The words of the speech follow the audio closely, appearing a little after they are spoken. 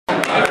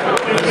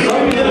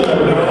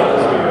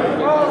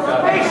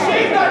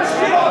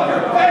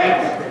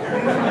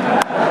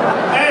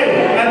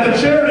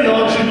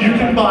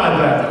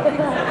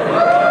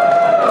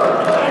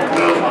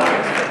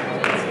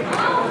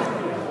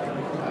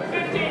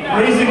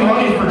Raising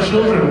money for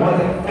children,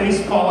 one face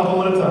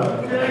follicle at a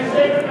time. Can I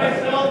say for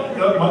myself?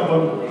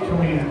 Can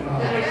we? Can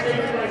I say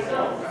for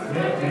myself?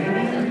 Maybe?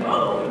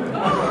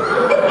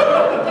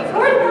 It's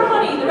worth more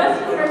money. The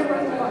rest of the is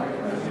worth more.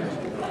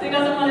 He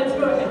doesn't want to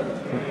do it.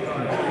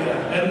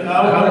 And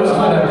I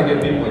might have to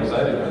get people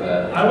excited for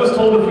that. I was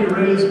told if we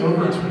raise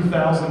over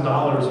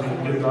 $2,000, we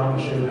can get Don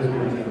to shave his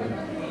beard.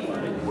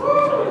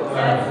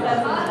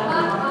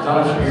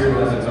 Don's beard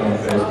has its own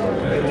Facebook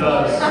page. It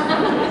does.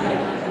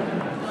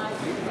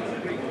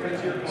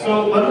 So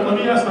let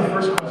me ask the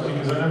first question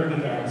because I never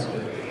did ask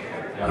it.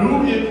 Yeah.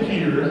 Who in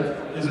here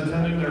is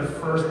attending their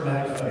first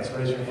MAGFest?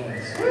 Raise your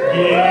hands.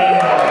 Yeah.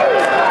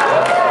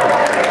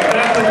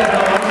 That's what the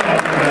hell I'm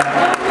talking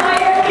about.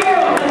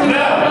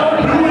 Now,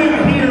 who in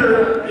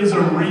here is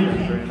a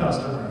repeat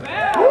customer?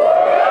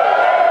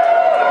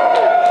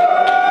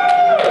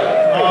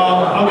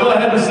 I'll go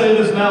ahead and say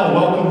this now.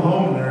 Welcome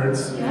home,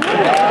 nerds.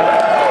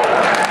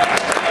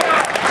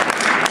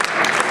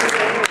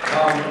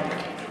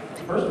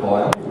 First of all,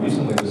 I only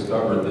recently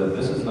discovered that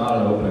this is not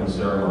an opening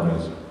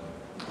ceremonies.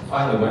 I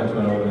finally went to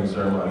an opening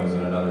ceremonies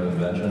in another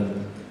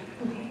convention,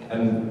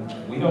 and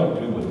we don't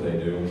do what they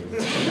do.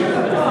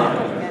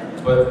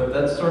 But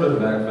that's sort of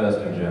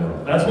MAGFest in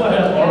general. That's why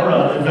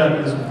our event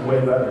is way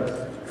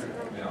better.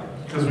 Yeah.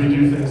 Because we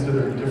do things that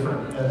are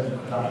different and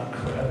not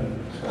crabby.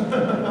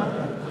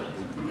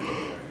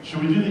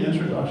 Should we do the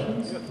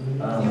introductions?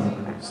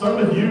 Start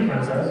with you,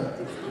 Princess.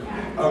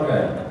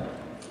 Okay.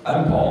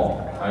 I'm Paul.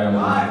 I am.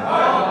 Hello,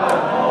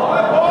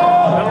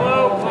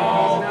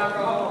 Paul.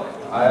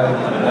 I'm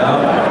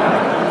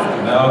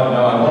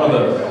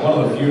one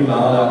of the few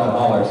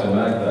non-alcoholics in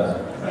MAGFest.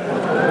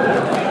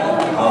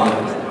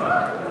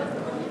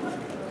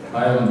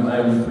 I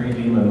am Free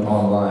Demon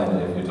online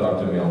if you talk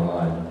to me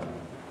online,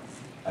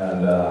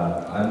 and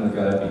I'm the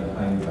guy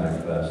behind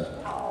MAGFest.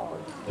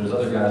 There's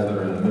other guys that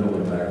are in the middle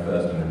of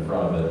MAGFest and in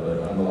front of it,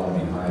 but I'm the one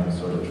behind,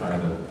 sort of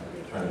trying to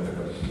pick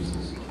up the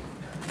pieces.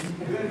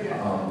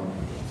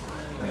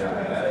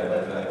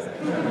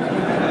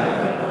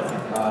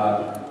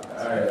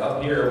 Alright,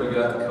 up here we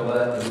got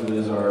Colette, who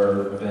is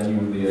our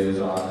venue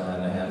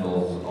liaison and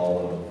handles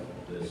all of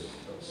this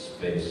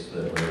space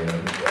that we're in.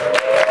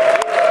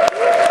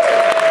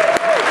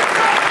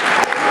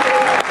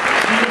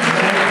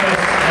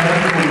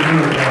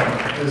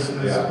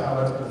 How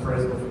that's been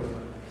phrased before.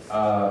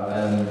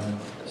 And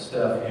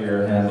Steph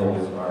here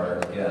handles our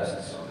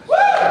guests.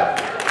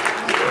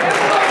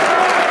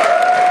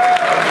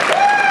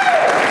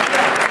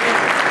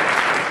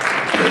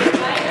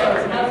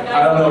 I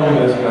don't know who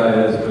this guy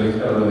is, but he's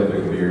got a really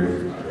big beard.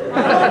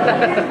 I'm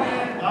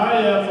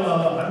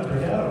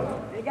Big Adam.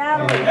 Big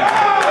Adam.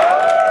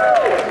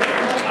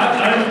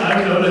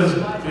 I'm known as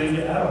Big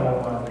Adam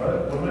online,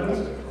 right? What am I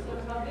missing?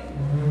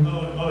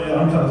 Oh yeah,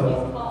 I'm kind of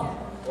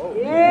tall.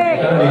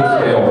 Yeah. Kind of neat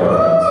scale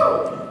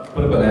reference.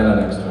 Put a banana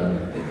next to him.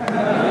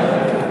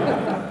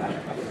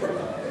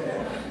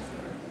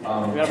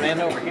 We got a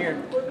man over here.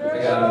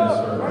 Big Adam is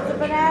sort of Where's the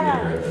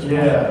banana?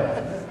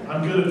 Yeah,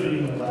 I'm good at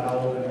being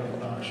loud and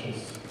obnoxious.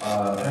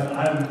 And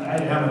I am an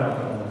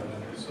alcoholic,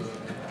 so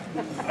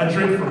I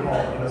drink for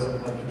Paul. He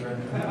doesn't like to drink.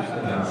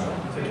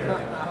 Take care.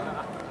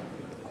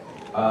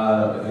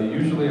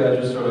 Usually I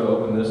just sort of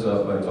open this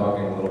up by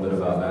talking a little bit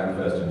about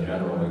MAGFest in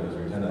general because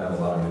we tend to have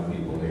a lot of new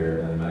people here,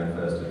 and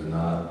MAGFest is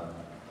not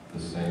the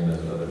same as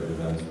other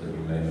events that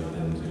you may have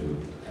been to,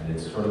 and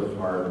it's sort of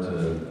hard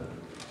to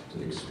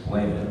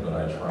explain it, but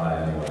I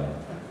try anyway.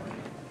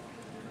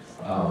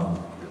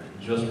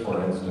 Just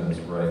for instance,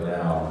 right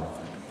now,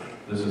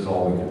 this is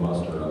all we can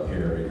muster up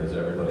here because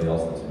everybody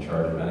else that's in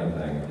charge of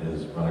anything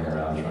is running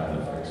around trying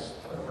to fix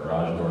a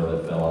garage door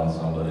that fell on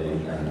somebody,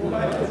 and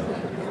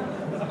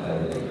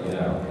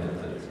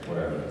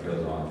whatever, it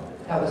goes on.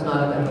 That was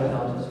not a mental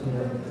health, you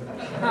know.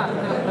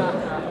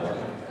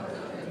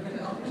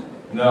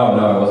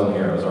 No, it wasn't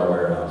here, it was our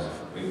warehouse.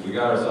 We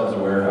got ourselves a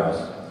warehouse.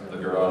 The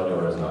garage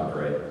door is not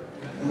great.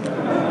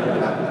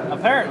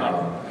 Apparently.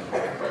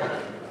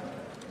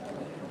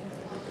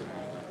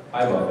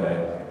 Hi,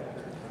 Buffet.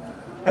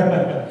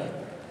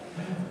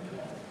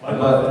 I'm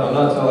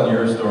not telling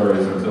your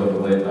stories until the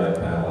late night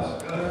panels.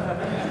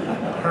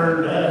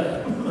 Heard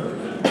that.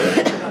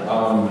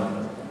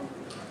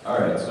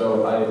 Alright,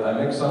 so I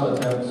make some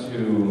attempt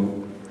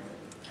to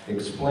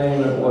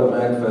explain what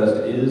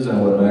MAGFest is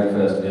and what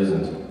MAGFest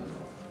isn't.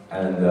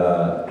 And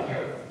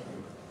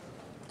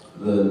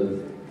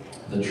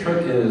the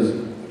trick is,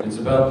 it's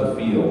about the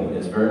feel.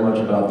 It's very much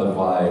about the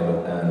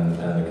vibe and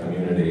the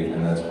community,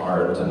 and that's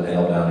hard to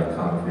nail down in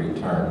concrete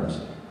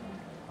terms.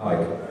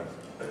 Like,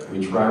 we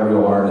try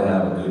real hard to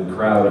have a good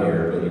crowd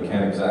here, but you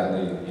can't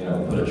exactly,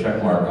 put a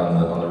check mark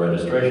on the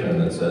registration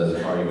that says,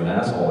 "Are you an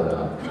asshole or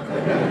not?"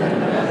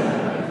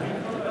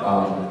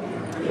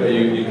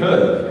 You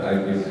could.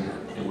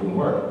 It wouldn't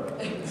work.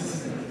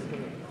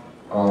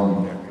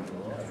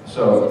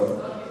 So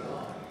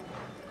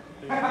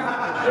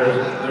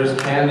there's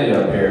candy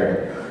up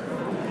here.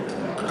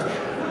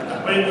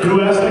 Wait,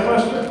 who asked that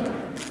question?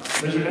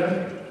 Raise your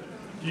hand.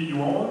 You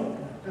want one?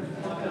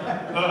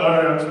 All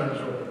right, I'm just making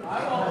sure.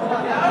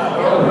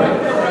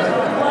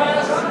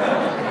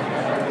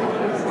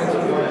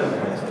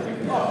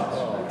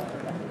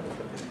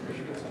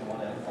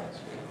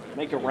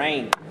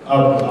 train.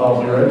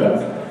 I'll be right back.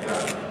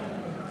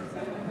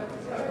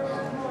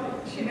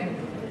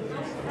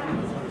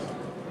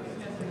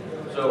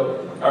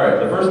 So, all right,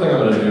 the first thing I'm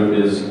going to do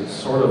is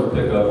sort of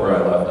pick up where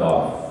I left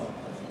off.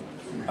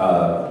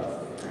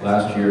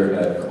 Last year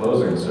at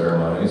closing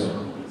ceremonies,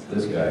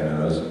 this guy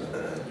knows,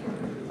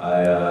 I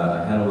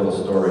had a little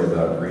story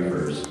about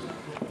griefers.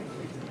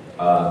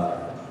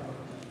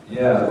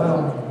 Yeah,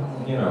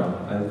 well, you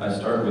know, I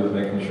start with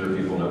making sure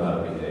people know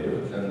how to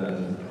behave, and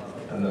then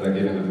I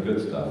get into the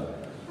good stuff.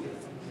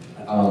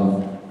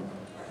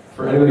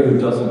 For anybody who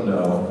doesn't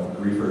know,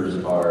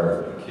 griefers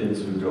are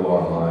kids who go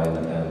online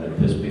and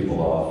piss people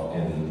off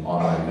in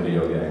online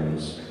video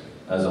games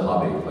as a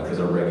hobby, like as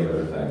a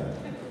regular thing.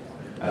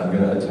 And I'm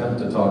going to attempt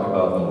to talk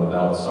about them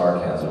without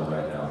sarcasm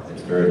right now.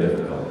 It's very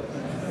difficult.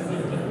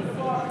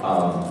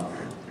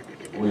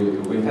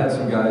 We had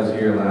some guys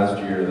here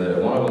last year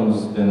that one of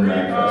them's been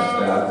MAGFest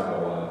staff for a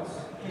while.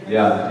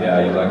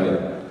 Yeah, you like it.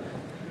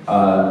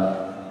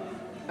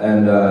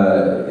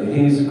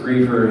 He's a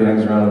griefer, he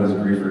hangs around with his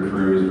griefer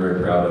crew, he's very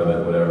proud of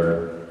it,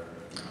 whatever.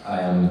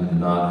 I am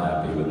not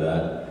happy with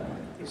that.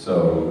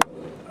 So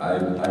I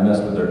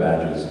messed with their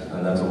badges,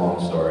 and that's a long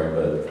story,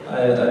 but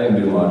I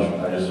didn't do much.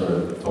 I just sort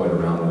of toyed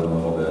around with them a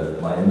little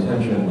bit. My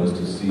intention was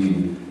to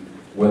see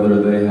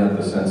whether they had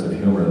the sense of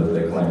humor that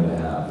they claim to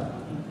have.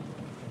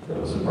 It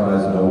will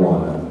surprise no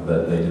one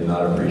that they did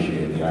not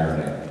appreciate the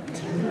irony.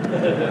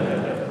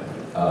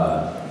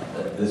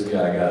 This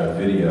guy got a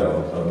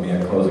video of me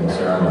at closing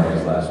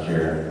ceremonies last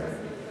year,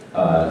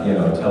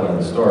 telling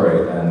the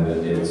story, and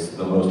it's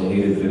the most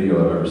hated video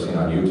I've ever seen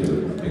on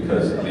YouTube,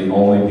 because the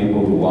only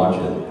people who watch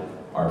it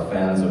are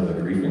fans of the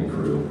griefing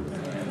crew.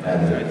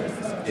 And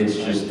it's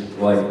just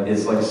like,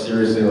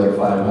 seriously like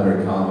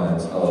 500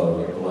 comments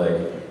of like,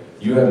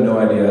 you have no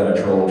idea how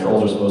to troll.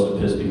 Trolls are supposed to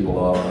piss people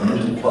off. And you're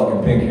just a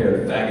fucking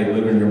pink-haired faggot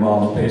living in your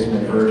mom's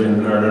basement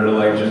virgin,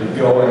 like just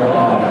going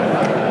off.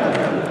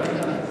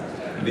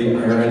 The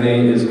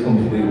irony is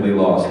completely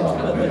lost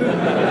on me.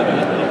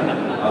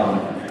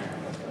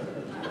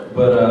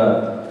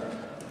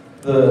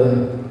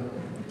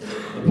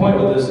 The point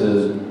with this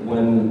is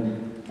when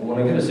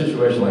I get a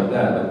situation like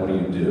that, like what do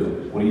you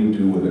do? What do you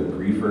do with a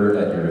griefer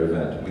at your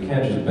event? We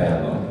can't just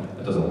ban them.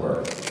 It doesn't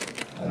work.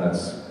 And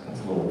that's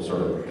a little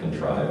sort of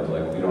contrived,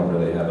 like we don't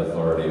really have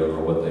authority over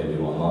what they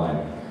do online.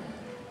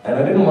 And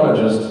I didn't want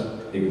to just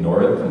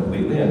ignore it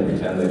completely and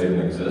pretend they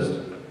didn't exist.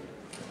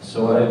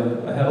 So I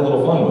had a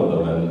little fun with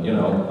them, and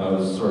I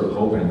was sort of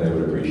hoping they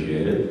would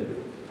appreciate it.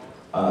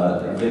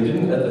 They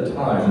didn't at the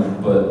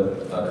time,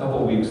 but a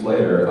couple weeks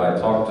later, I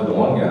talked to the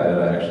one guy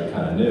that I actually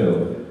kind of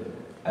knew,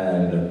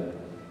 and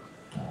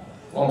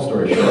long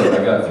story short,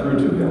 I got through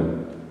to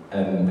him,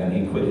 and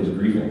he quit his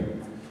griefing.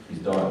 He's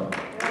done.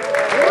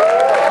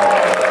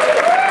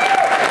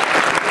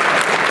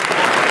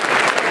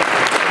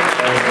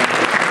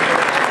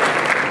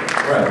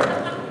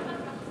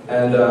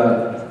 And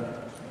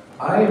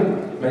I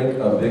make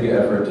a big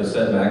effort to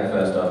set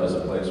MAGFest up as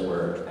a place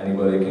where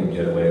anybody can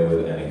get away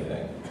with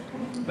anything.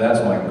 That's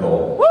my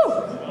goal. Woo!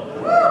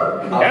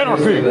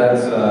 Obviously,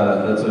 that's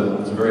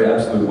a very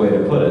absolute way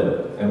to put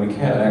it, and we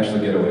can't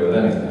actually get away with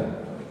anything.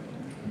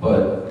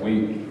 But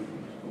we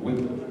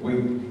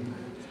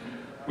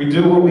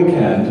do what we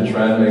can to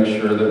try and make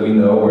sure that we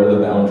know where the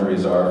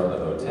boundaries are for the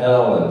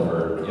hotel and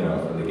for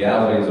the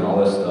galleries and all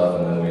this stuff,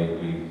 and then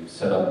we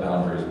set up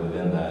boundaries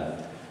within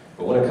that.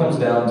 But when it comes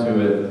down to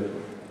it,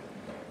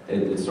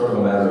 it's sort of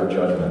a matter of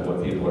judgment,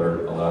 what people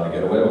are allowed to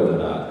get away with or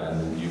not.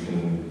 And you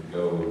can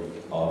go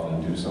off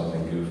and do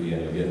something goofy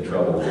and you get in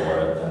trouble for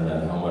it, and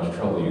then how much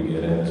trouble you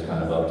get in is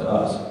kind of up to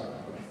us.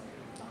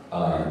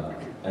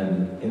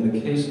 And in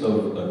the case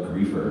of a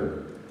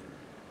griefer,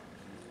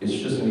 it's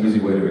just an easy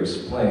way to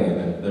explain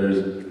that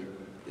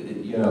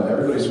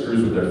everybody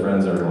screws with their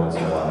friends every once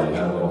in a while. You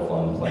have a little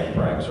fun playing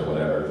pranks or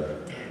whatever.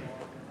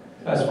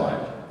 That's fine.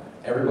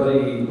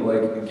 Everybody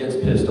gets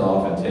pissed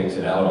off and takes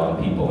it out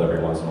on people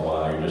every once in a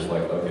while. You're just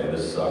like, okay,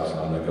 this sucks, and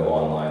I'm gonna go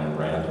online and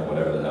rant or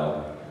whatever the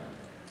hell.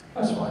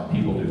 That's fine,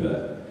 people do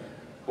that.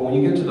 But when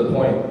you get to the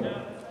point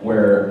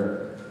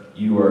where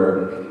you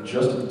are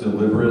just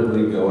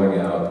deliberately going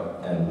out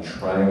and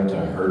trying to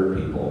hurt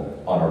people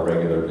on a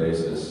regular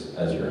basis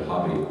as your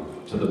hobby,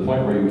 to the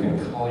point where you can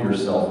call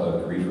yourself a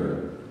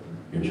griefer,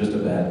 you're just a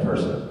bad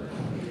person.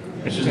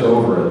 It's just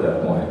over at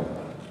that point.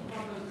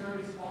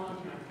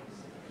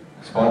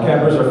 Spawn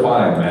campers are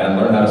fine, man.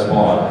 Learn how to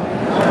spawn.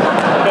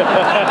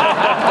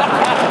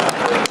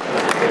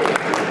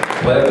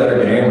 Play a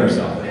better game or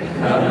something.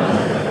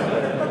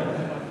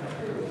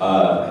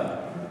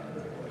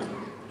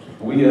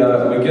 We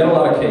get a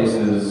lot of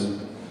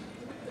cases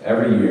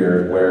every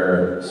year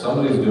where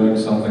somebody's doing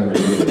something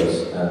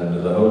ridiculous,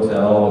 and the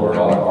hotel or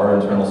our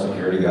internal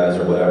security guys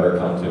or whatever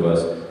come to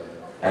us,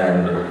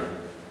 and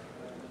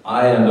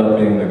I end up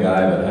being the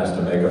guy that has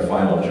to make a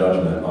final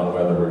judgment on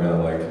whether we're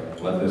gonna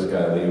let this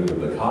guy leave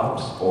with the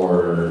cops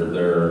or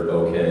they're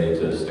okay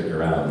to stick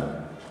around.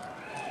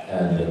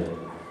 And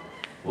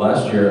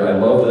last year, I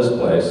love this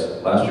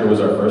place. Last year was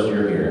our first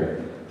year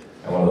here,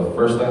 and one of the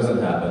first things that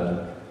happened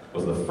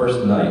was the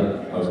first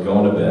night I was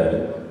going to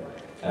bed,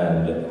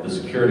 and the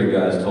security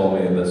guys told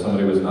me that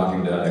somebody was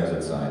knocking down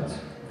exit signs.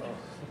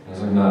 I was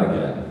like, not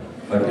again.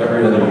 Like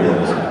every other year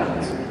this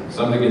happens.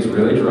 Somebody gets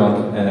really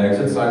drunk, and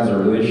exit signs are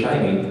really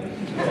shiny,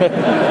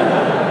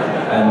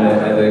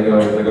 and they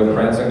go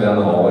prancing down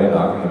the hallway,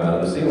 knocking them out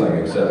of the ceiling,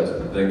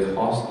 except they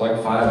cost like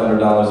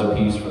 $500 a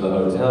piece for the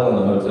hotel, and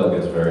the hotel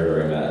gets very,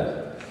 very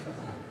mad.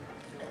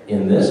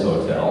 In this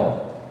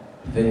hotel,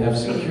 they have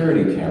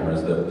security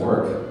cameras that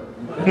work.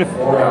 And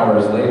 4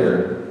 hours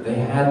later, they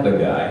had the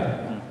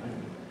guy,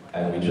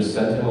 and we just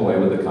sent him away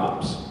with the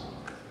cops.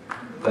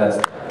 That's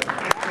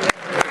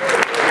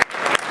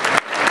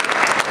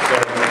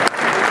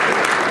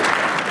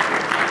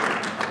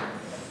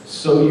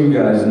so you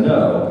guys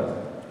know,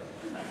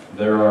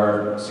 there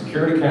are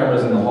security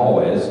cameras in the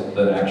hallways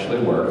that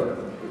actually work,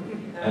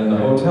 and in the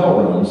hotel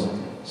rooms,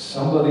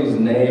 somebody's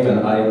name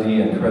and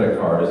ID and credit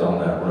card is on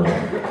that room.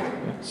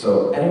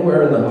 So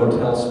anywhere in the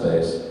hotel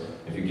space,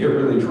 if you get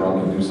really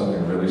drunk and do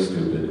something really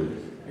stupid,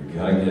 you're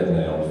gonna get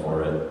nailed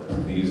for it.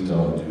 Please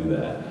don't do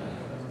that.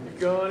 You're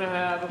gonna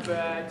have a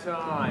bad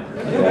time.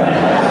 Yeah,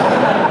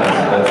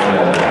 that's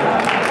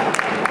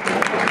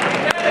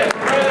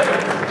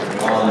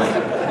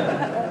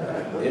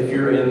if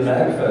you're in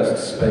MAGFest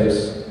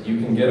space, you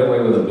can get away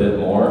with a bit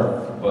more,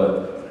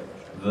 but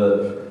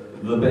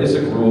the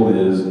basic rule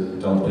is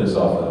don't piss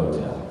off the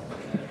hotel.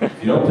 If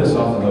you don't piss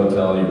off the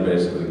hotel, you're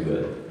basically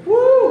good.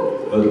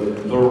 But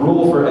the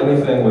rule for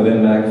anything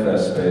within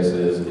MAGFest space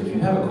is, if you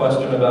have a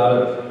question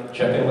about it,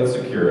 check in with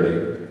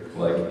security.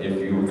 Like if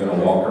you were gonna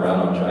walk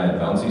around on giant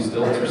bouncy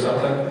stilts or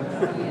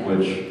something,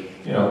 which,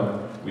 you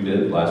know, we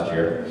did last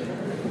year.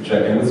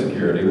 Check in with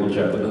security, we'll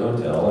check with the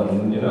hotel,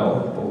 and, you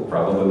know, we'll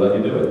probably let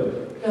you do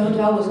it. The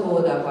hotel was cool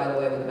with that, by the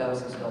way, with the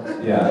bells and stilts.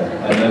 Yeah,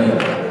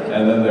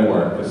 and then they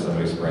weren't, because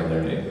somebody sprained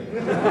their knee.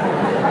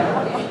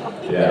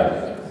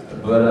 Yeah,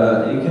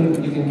 but you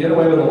can get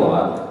away with a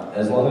lot,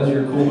 as long as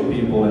you're cool with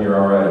people and you're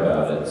all right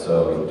about it.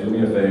 So do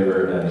me a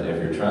favor, and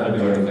if you're trying to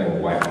do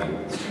anything wacky,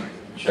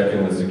 check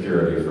in with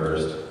security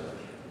first.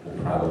 We'll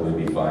probably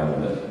be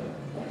fine with it.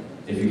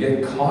 If you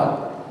get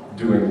caught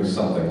doing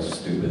something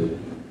stupid,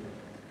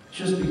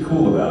 just be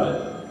cool about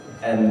it,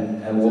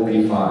 and we'll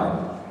be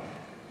fine.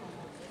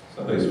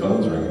 Somebody's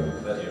phone's ringing.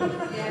 Is that you?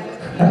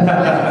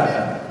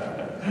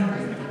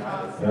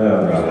 Oh,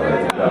 God,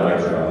 that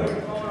microphone.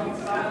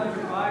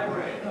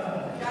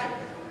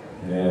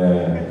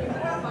 Yeah.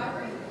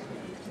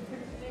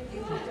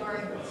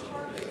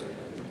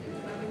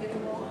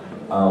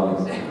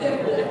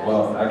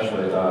 Well,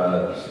 actually,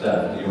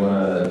 Steph, do you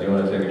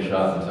wanna take a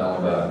shot and tell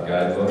them about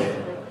guidebook?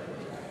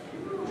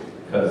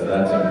 Because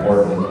that's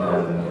important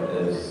and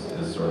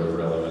is sort of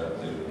relevant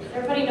to.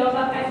 Everybody know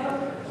about guidebook?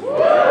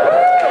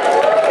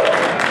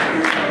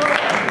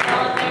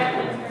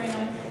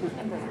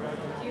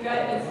 Do you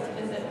guys,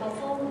 is it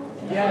helpful?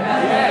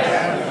 Yes.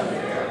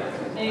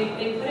 They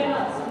put in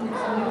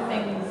some new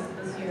things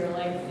this year,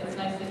 like it's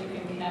nice that you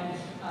can connect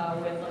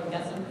with like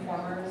guest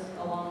performers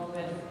along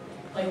with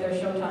like their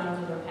show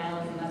times or their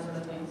panels and that sort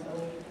of thing. So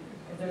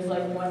if there's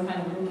like one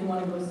kind of group you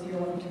want to go see or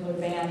one particular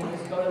band, you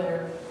just go to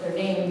their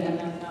name and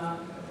then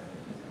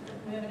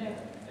we have a name.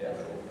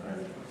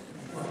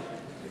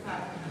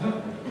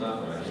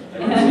 Not much.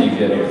 I see you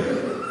get it.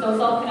 So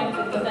it's all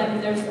connected, but then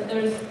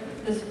there's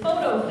this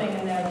photo thing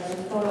in there,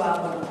 this photo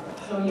album.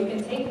 So you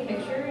can take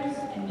pictures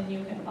and then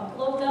you can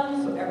upload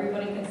them so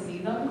everybody can see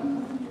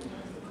them.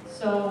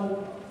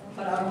 So,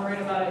 but I'm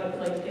worried about it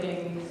like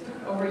getting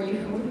overused,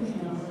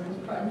 you know,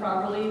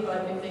 improperly,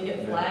 but if they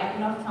get flagged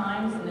enough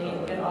times, then they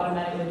get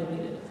automatically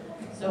deleted.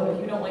 So if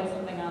you don't like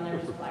something on there,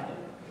 just flag it.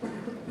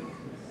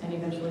 And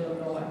eventually it'll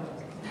go away.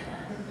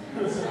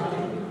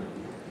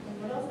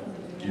 What else does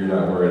it do? You're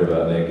not worried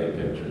about naked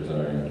pictures,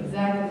 are you?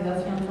 Exactly,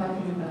 that's what I'm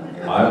talking about.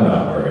 I'm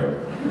not worried.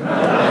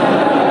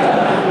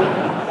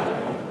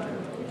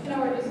 You know,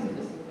 we're just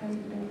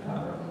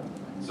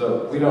So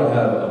we don't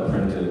have a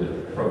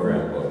printed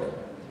program book.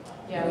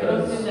 yeah, we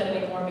don't do that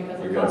anymore because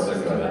We it got costs us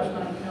sick too of much it.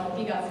 money. No,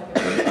 he got sick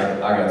of it.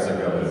 I got sick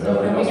of it. So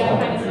Nobody we else got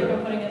wanted kind of to sick do of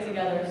it. putting it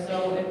together, so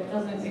it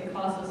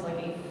costs us like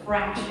a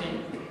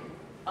fraction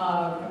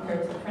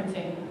compared to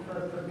printing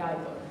for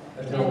guidebook.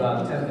 Until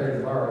about 10:30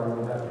 tomorrow,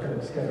 we'll have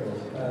printed schedules.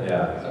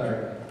 Yeah. Sorry.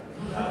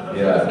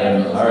 Yeah,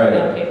 and Schedules all on right,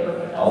 paper, but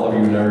that's- all of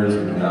you nerds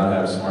who do not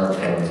have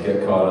smartphones,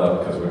 get caught up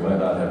because we might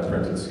not have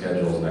printed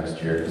schedules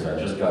next year because I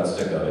just got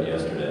sick of it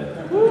yesterday.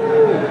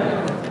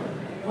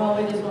 Well,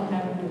 we just won't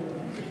have it.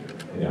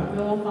 Yeah. We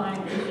will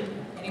find,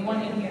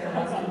 anyone in here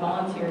wants to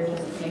volunteer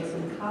just to make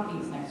some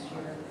copies next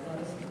year. Let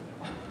us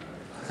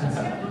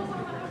know.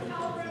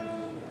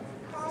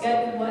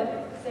 Get what?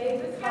 Say,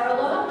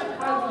 Carla, do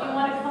you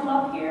want to come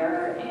up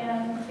here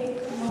and take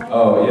the mic?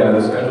 Oh yeah,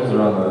 the schedules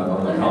are on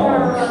the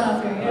columns. Run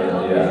up here,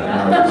 yeah.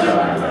 Yeah, I know what you're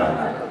talking about.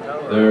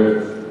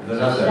 They're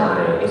not that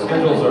great. The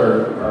schedules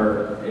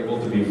are able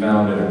to be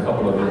found in a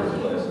couple of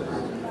different places.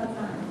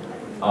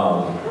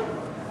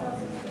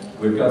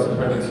 We've got some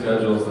printed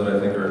schedules that I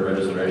think are at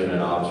registration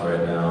and ops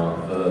right now.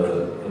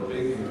 The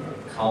big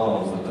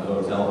columns that the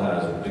hotel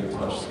has with big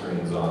touch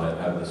screens on it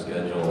have the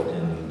schedule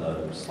in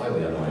a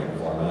slightly annoying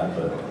format,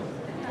 but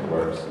it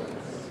works.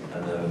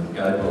 And then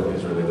guidebook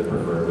is really the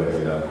preferred way to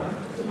go.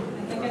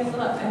 I think I have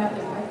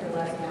to correct your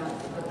last map.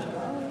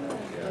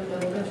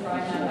 The try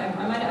map.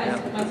 I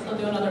might still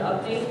do another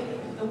update.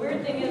 The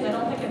weird thing is I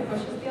don't think it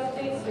pushes the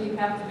updates, so you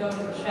have to go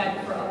to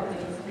check for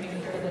updates to make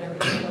sure that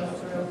everything goes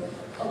through.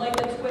 But like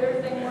the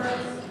Twitter thing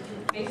works,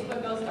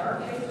 Facebook goes to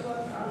our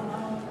Facebook, I don't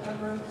know,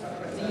 whatever.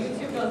 The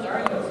YouTube goes to our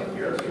YouTube.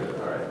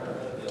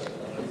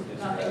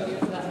 Nothing new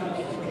for that much.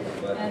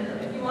 And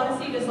if you want to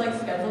see just like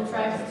schedule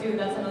tracks too,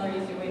 that's another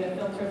easy way to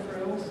filter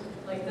through.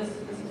 Like this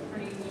is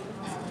pretty.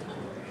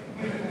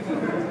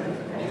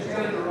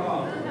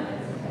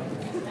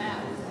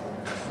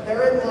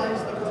 Therein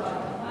lies the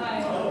Hi.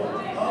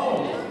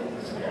 Oh,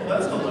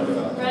 that's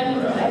hilarious.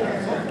 Brendan Becker.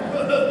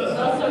 He's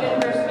also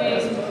inverse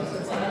bass,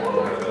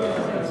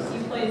 and he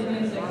plays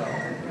music.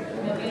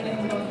 He'll be in the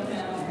composer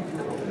panel.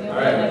 He'll be in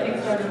the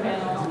Kickstarter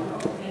panel.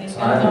 And he's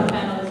got a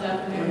panel this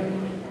afternoon.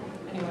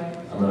 Anyway.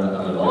 I'm gonna do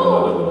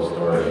another little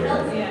story here.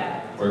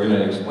 Yeah. We're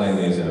gonna explain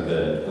these in a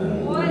bit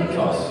and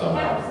toss some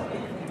out.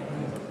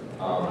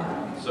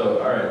 So,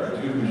 all right, the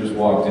dude who just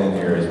walked in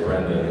here is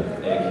Brendan,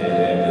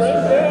 aka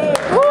Mr. Man.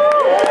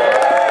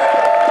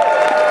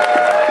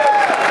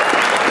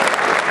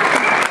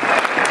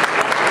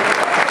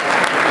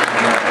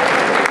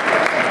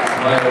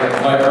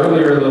 My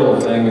earlier little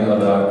thing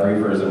about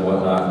griefers and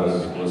whatnot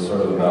was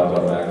sort of about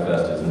what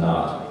MAGFest is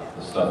not.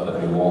 The stuff that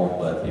we won't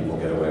let people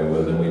get away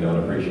with and we don't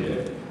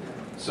appreciate.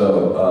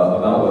 So,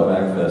 about what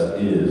MAGFest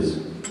is,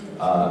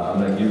 I'm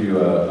going to give you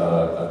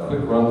a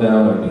quick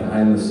rundown of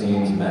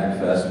behind-the-scenes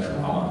MAGFest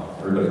drama.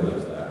 Everybody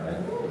loves that,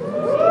 right?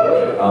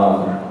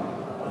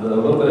 A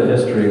little bit of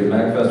history.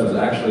 MAGFest was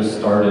actually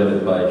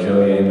started by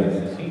Joe Yeaman.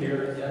 Is he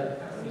here yet?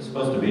 He's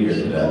supposed to be here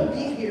He today. won't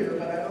be here,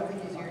 but I don't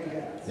think he's here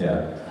yet.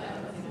 Yeah.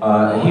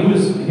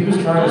 He was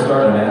trying to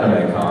start an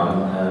anime con,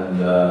 and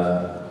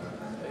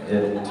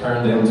it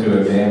turned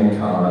into a game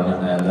con,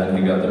 and then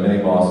he got the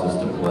mini bosses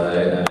to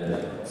play, and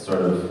it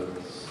sort of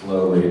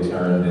slowly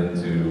turned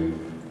into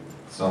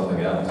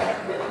something else.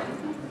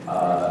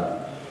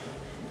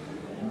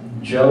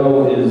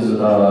 Joe is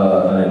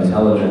an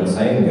intelligent,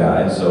 sane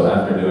guy, so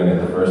after doing it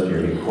the first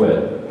year, he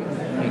quit.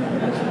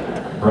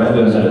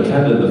 Brendan had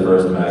attended the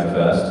first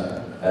MAGFest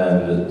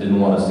and didn't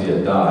want to see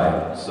it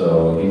die,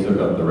 so he took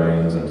up the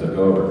reins and took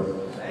over.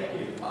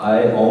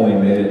 I only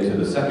made it to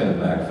the second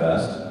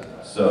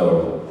MAGFest,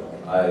 so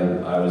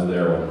I was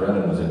there when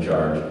Brendan was in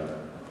charge.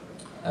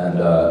 And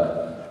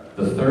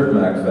the third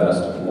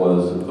MAGFest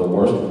was the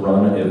worst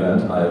run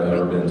event I've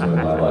ever been to in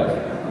my life.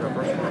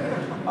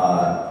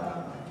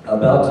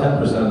 About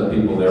 10% of the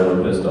people there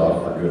were pissed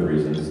off for good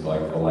reasons,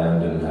 like the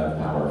land didn't have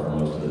power for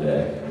most of the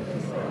day.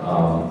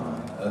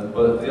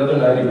 But the other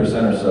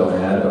 90% or so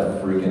had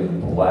a freaking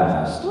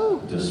blast,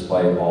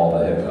 despite all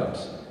the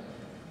hiccups.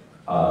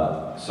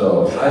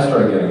 So I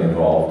started getting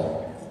involved,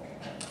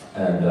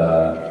 and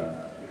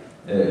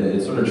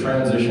it sort of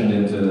transitioned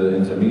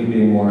into me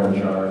being more in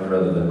charge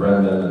rather than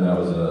Brendan, and that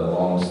was a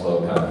long,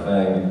 slow kind of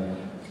thing.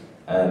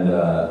 And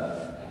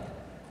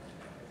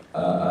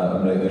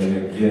I'm going to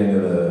get into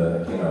the,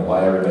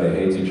 why everybody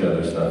hates each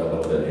other stuff a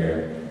little bit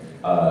here.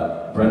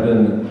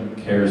 Brendan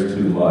cares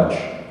too much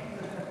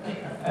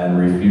and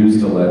refused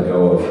to let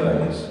go of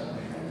things.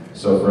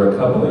 So for a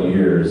couple of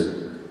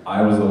years,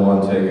 I was the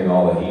one taking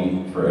all the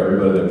heat for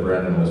everybody that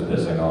Brendan was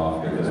pissing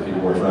off because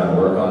people were trying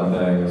to work on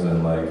things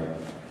and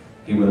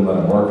he wouldn't let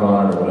them work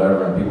on it or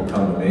whatever, and people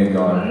come to me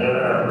going,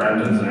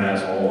 Brendan's an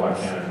asshole, I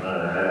can't,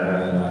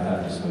 and I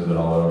have to smooth it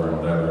all over and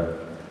whatever.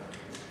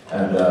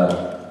 And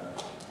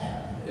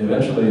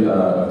eventually,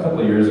 a couple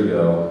of years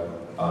ago,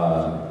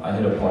 I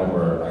hit a point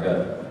where I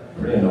got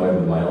pretty annoyed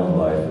with my own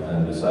life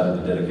and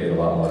decided to dedicate a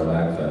lot more to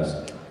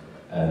MAGFest.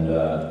 And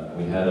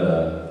we had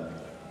a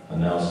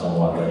now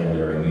somewhat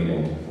legendary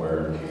meeting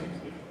where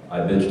I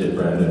bitched at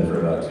Brendan for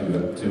about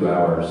two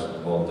hours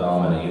while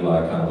Dom and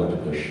Eli kind of looked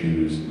at their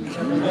shoes.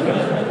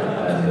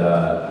 And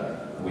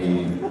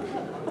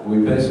we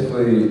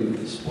basically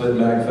split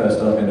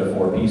MAGFest up into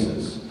 4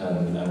 pieces,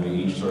 and we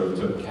each sort of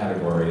took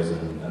categories,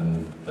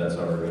 and that's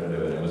how we were going to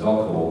do it. It was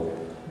all cool,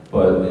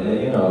 but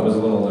there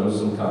was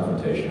some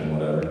confrontation and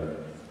whatever.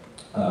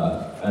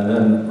 And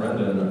then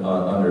Brendan,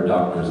 under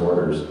doctor's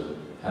orders,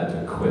 had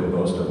to quit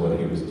most of what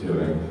he was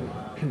doing.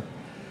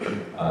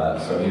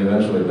 So he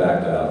eventually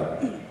backed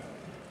out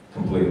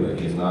completely.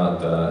 He's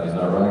not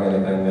running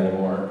anything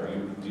anymore.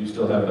 Do you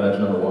still have badge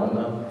number 1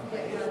 now?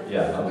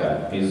 Yeah.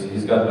 Okay.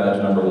 He's got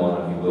badge number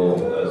 1, and he will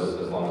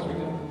as long as we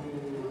can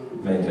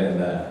maintain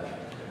that.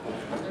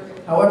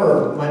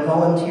 However, my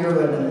volunteer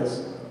ribbon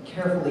is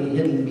carefully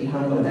hidden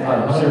behind the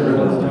badge. How many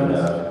ribbons do you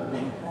have?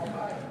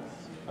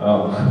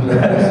 Oh,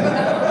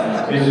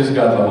 he's just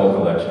got the whole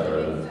collection of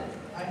ribbons.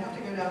 I have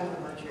to go down to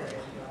the merch area.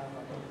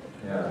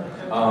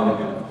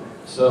 Yeah.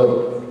 So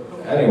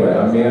anyway,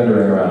 I'm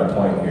meandering around a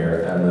point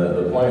here, and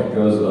the point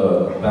goes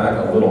back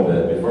a little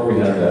bit. Before we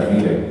had that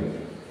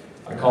meeting,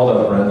 I called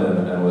up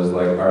Brendan and was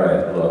like, all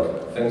right,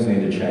 look, things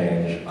need to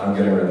change. I'm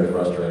getting really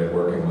frustrated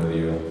working with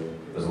you.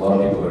 There's a lot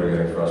of people that are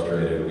getting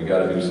frustrated. We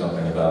got to do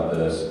something about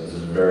this. This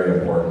is very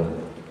important.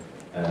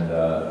 And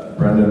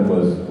Brendan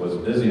was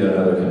busy at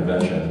another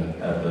convention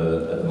at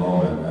the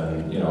moment,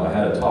 and I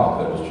had a talk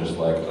that was just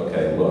like,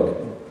 okay, look,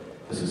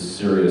 this is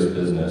serious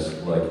business.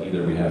 Like,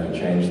 either we have to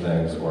change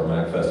things, or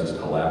MAGFest is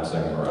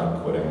collapsing, or I'm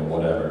quitting, or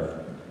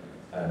whatever.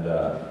 And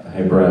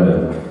hey,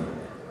 Brendan,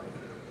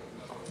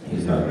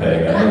 he's not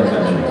paying any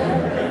attention to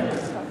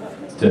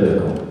me. It's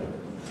typical.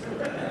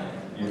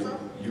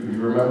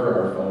 You remember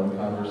our phone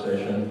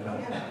conversation?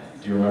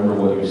 Do you remember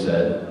what you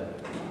said?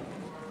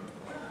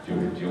 Do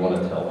you want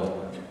to tell them?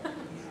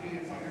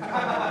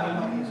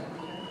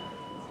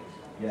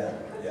 Yeah.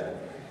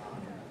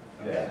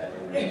 And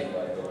you're just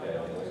like, okay,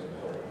 I'm most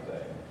important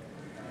thing.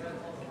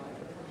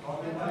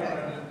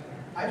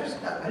 I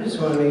just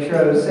want to make sure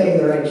I was saying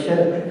the right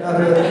shit.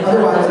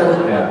 Otherwise,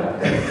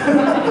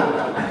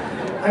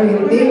 I mean,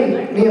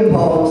 me and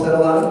Paul have said a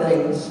lot of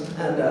things,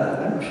 and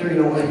I'm sure you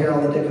don't want to hear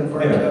all the dick and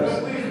fart jokes.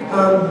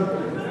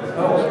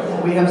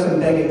 We have some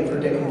begging for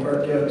dick and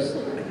fart jokes.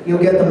 You'll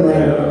get them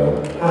later.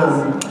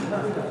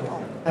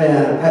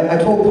 I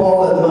told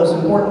Paul that the most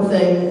important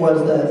thing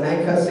was that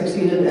MAGFest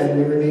succeeded and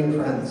we remain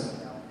friends.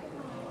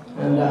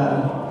 And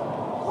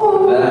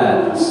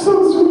that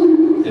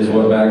is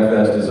what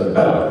MAGFest is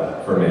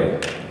about for me.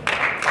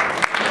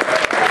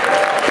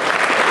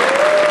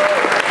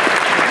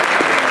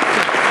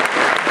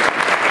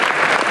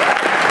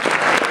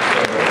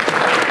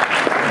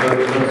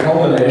 The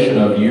culmination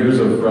of years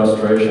of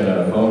frustration and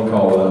a phone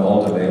call with an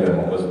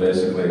ultimatum was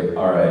basically,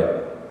 all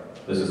right,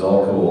 this is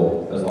all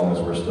cool as long as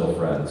we're still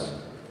friends.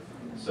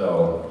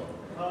 So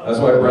that's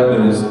why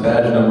Brendan is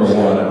badge number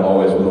 1 and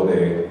always will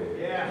be.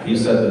 He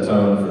set the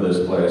tone for this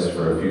place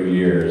for a few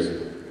years.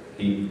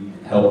 He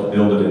helped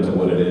build it into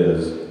what it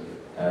is.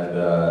 And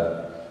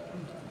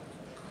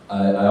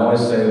I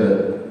always say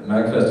that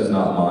MAGFest is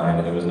not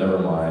mine. It was never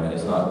mine.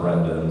 It's not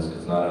Brendan's.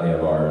 It's not any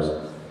of ours.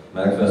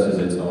 MAGFest is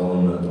its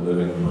own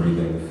living,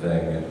 breathing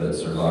thing that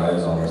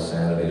survives on the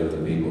sanity of the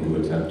people who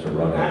attempt to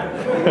run it.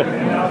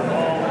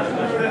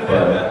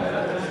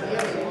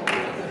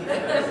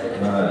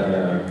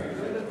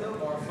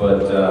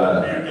 But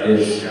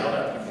it's...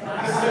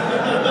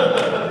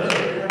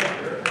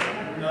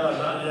 No,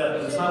 not yet.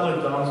 It's not like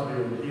Dom's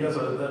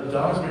beard.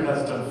 Dom's beard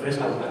has its own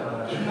Facebook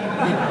page.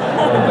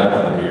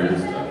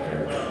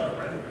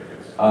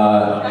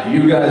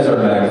 You guys are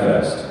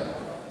MAGFest.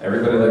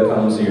 Everybody that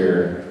comes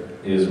here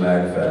is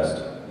MAGFest.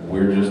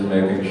 We're just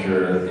making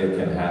sure it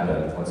can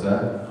happen. What's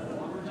that?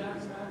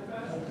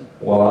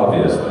 Well,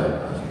 obviously.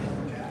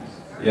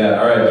 Yeah,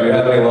 all right. Do we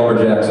have any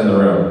lumberjacks in the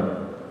room?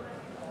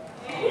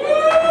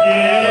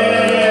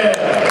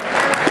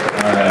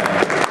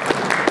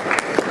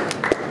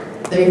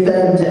 they've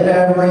been to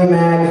every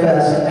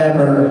MAGFest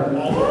ever.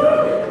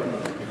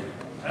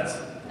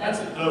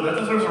 That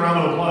deserves a round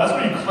of applause.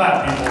 That's where you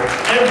clap, people.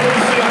 Every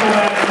single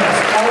MAGFest,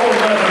 all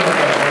 11 of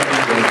them.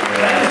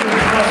 That is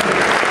impressive.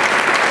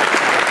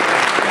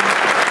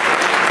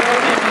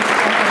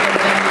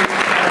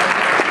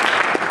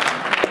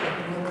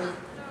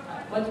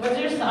 What's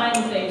your sign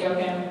say,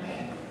 Joking?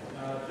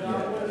 John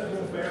Woods is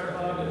a bear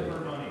hug for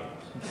money.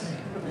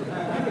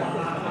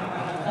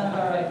 Sounds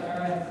all right.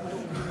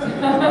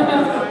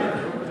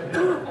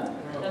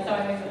 That's how I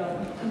make it up.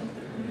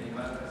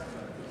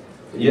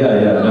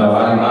 Yeah, no,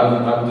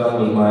 I'm done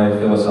with my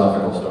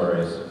philosophical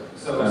stories.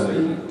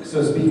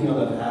 So speaking on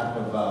behalf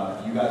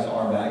of you guys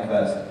are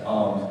MAGFest,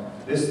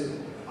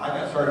 I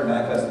got started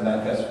MAGFest in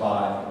MAGFest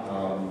 5.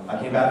 I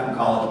came back from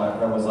college, my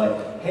friend was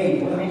like, hey,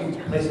 you want to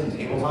play some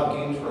tabletop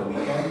games for a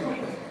weekend?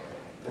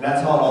 And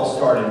that's how it all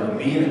started, with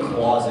me in a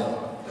closet.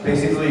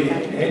 Basically,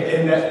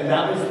 and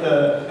that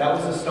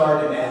was the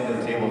start and end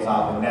of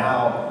tabletop, and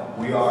now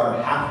we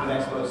are half the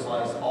Expo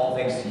Slice, all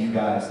thanks to you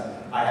guys.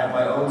 I have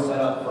my own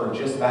setup for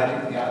just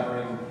Magic the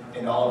Gathering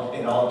in all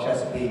of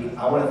Chesapeake.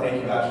 I want to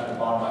thank you guys from the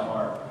bottom of my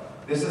heart.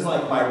 This is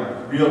like my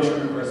real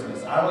true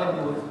Christmas. I don't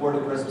even look forward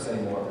to Christmas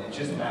anymore. It's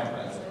just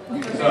MAGFest. So,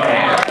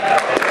 and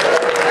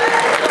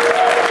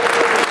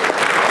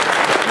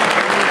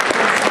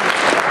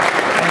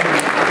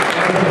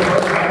for the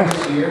first time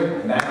this year,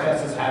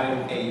 MAGFest is having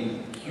a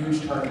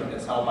huge tournament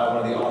that's held by one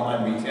of the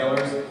online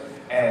retailers.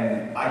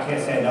 And I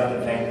can't say enough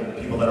to thank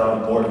the people that are on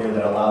the board here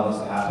that allowed this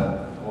to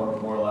happen,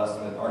 more or less,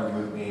 that argued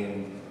with me.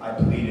 And I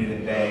pleaded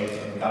and begged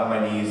and got on my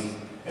knees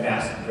and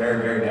asked very,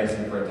 very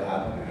nicely for it to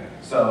happen.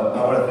 So I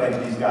want to thank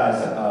these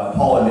guys,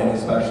 Paul and Nick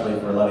especially,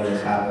 for letting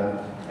this happen.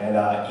 And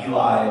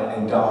Eli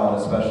and Don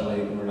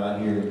especially, who are not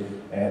here,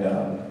 and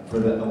for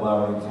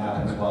allowing it to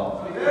happen as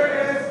well. There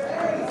it is!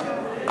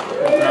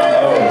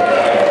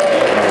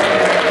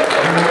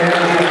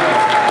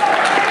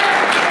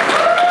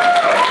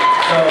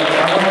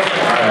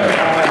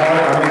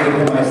 I'm going to give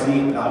him my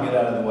seat and I'll get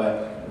out of the way.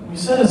 We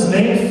said his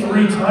name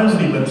 3 times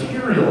and he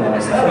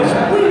materialized. That was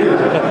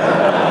weird.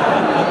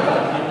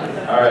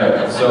 All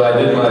right, so I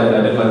did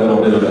my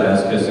little bit of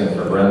ass kissing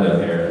for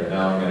Brendan here.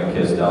 Now I'm going to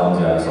kiss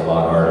Don's ass a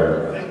lot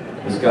harder.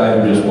 This guy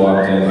who just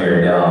walked in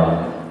here,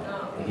 Don,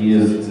 he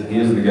is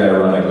the guy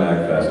running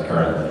MAGFest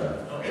currently.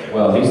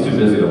 Well, he's too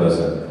busy to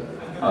listen.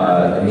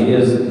 He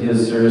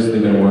has seriously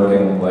been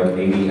working like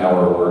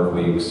 80-hour work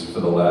weeks for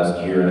the last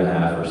year and a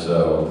half or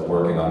so,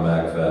 working on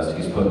MAGFest.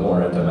 He's put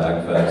more into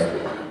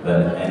MAGFest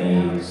than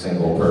any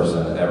single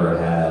person ever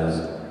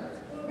has,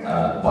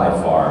 by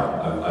far.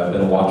 I've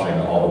been watching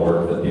all the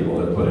work that people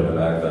have put into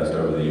MAGFest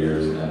over the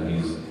years, and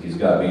he's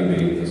got me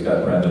beat, he's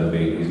got Brendan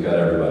beat, he's got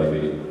everybody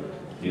beat.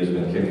 He has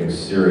been kicking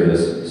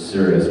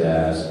serious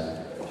ass,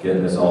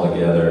 getting this all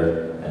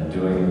together, and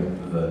doing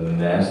the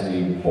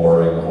nasty,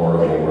 boring,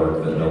 horrible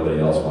work that nobody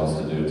else wants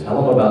to do. Tell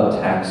him about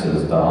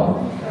taxes,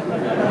 Dom.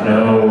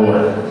 No.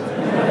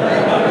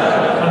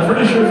 I'm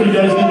pretty sure if you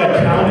guys need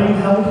accounting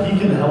help, he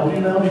can help you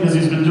now because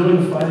he's been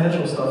doing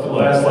financial stuff for the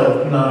last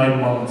like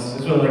 9 months.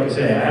 That's what I'd like to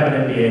say. I have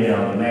an MBA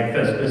now in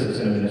MAGFest Business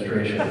and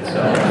Administration.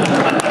 So I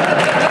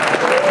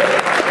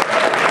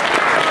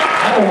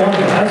don't want to.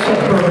 I still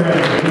program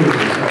computers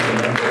or something.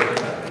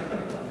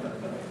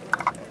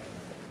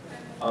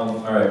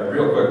 All right,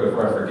 real quick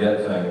before I forget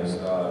things,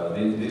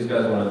 these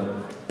guys want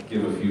to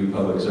give a few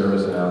public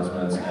service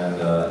announcements, and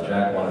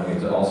Jack wanted me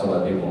to also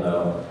let people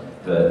know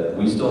that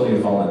we still need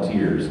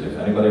volunteers. If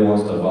anybody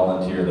wants to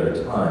volunteer their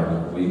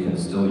time, we can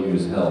still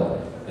use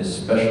help,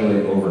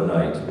 especially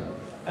overnight.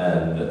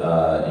 And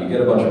you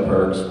get a bunch of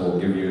perks. We'll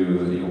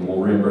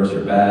reimburse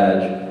your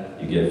badge.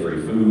 You get free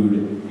food.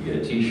 You get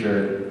a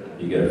T-shirt.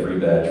 You get a free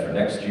badge for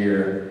next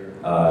year.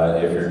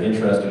 If you're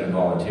interested in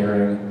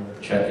volunteering,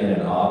 check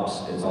in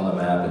ops. It's on the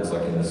map. It's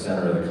like in the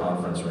center of the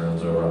conference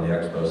rooms over on the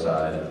expo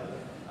side.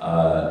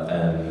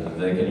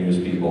 And they can use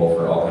people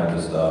for all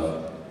kinds of stuff.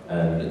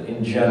 And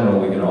in general,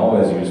 we can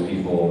always use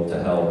people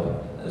to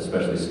help,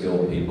 especially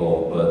skilled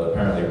people, but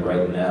apparently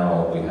right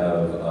now we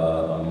have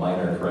a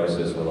minor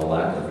crisis with a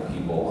lack of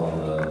people on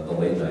the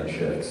late night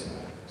shifts.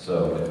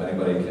 So if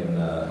anybody can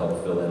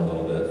help fill in a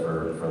little bit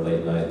for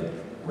late night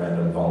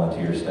random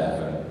volunteer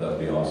staffing, that would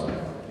be awesome.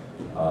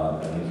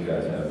 And these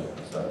guys have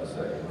stuff to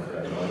say.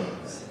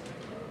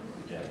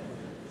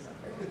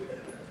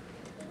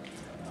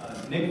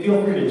 Nick,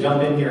 feel free to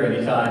jump in here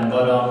anytime,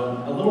 but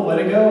a little while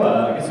ago,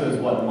 I guess it was,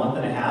 what, a month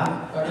and a half?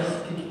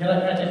 Can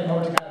I take a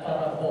moment to kind of talk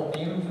about the whole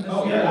theme for this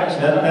year? Yeah,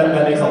 actually,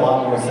 that makes a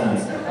lot more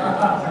sense.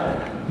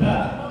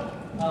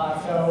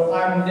 So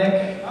I'm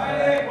Nick. Hi,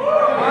 Nick.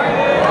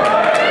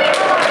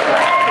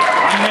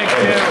 I'm Nick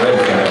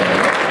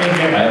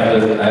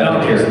too. I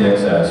have to kiss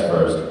Nick's ass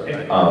first.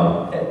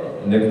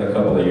 Nick, a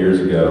couple of years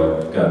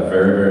ago, got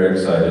very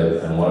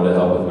excited and wanted to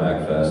help with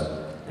MAGFest.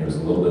 He was a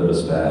little bit of a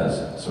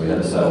spaz, so we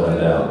had to settle him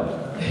down.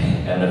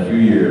 And in a few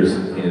years,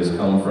 he has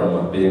come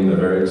from being the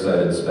very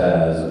excited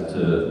spaz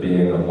to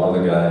being one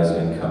of the guys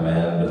in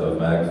command of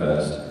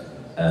MAGFest.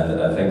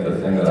 And I think the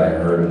thing that I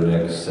heard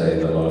Nick say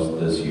the most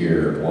this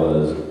year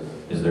was,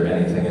 is there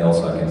anything else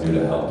I can do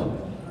to help?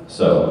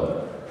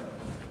 So,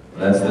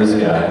 that's this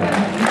guy.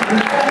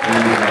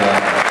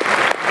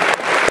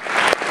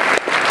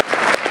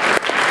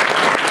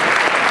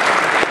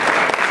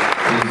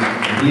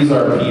 He's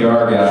our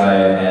PR guy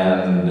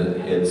and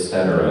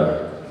etc.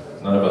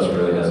 None of us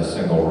really has a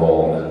single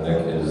role, and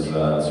Nick is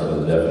sort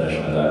of the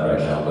definition of that right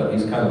now, but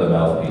he's kind of the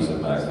mouthpiece of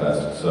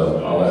MAGFest,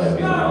 so I'll let him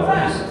be the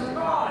mouthpiece.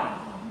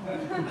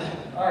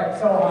 All right,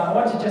 so I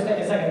want to just take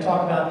a second to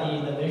talk about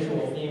the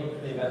visual theme for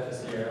the event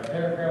this year.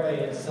 Apparently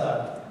it's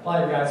a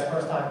lot of you guys'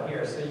 first time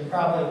here, so you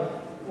probably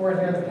weren't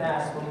here in the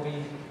past when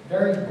we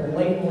very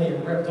blatantly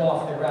ripped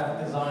off the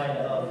graphic design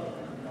of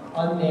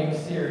unnamed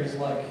series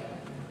like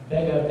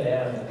Mega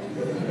Band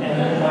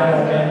and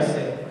Final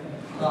Fantasy.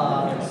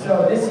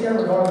 So this year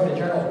we're going with the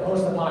general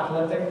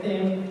post-apocalyptic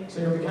theme.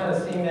 So you'll be kind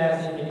of seeing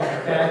that in your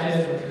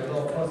badges, with your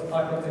little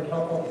post-apocalyptic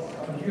helpful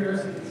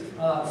computers.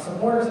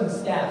 Supporters and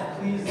staff,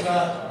 please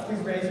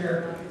raise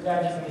your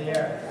badges in the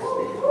air.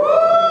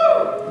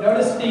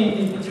 Notice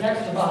the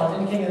text above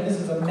indicating that this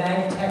is a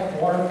MagTech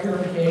water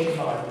purification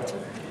module.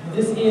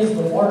 This is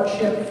the water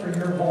chip for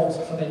your vaults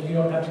so that you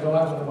don't have to go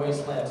out to the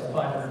wasteland to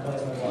find a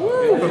replacement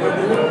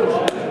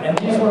water. And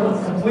these were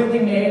completely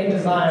made and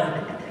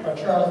designed by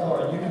Charles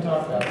Lauren. You can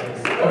talk about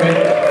this. Okay.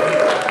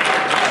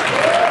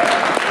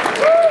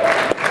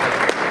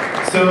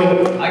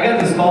 So I got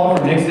this call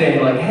from Nick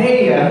saying like,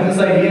 hey, I have this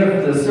idea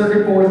for the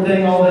circuit board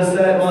thing, all this,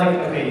 that. I'm like,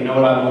 okay, you know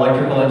what, I'm an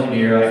electrical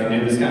engineer, I can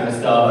do this kind of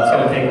stuff. It's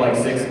gonna take like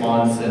 6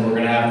 months and we're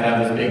gonna have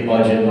this big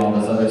budget and all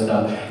this other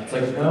stuff. It's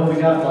like, no, we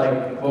got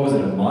like, what was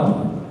it, a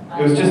month?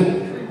 It was just,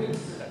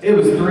 it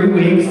was 3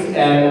 weeks,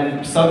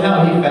 and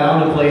somehow he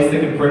found a place that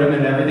could print them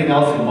and everything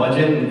else in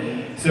budget.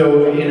 And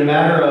so in a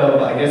matter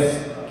of, I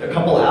guess, a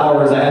couple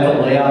hours, I had to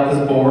lay out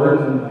this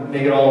board and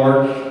make it all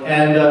work.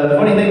 And the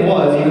funny thing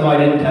was, even though I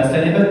didn't test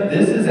any of it,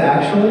 this is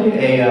actually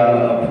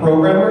a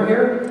programmer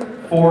here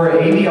for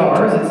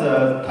AVRs. It's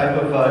a type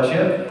of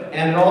chip.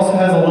 And it also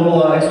has a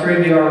little extra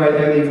AVR right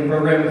there that you can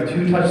program with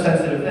 2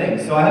 touch-sensitive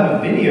things. So I have a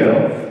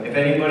video. If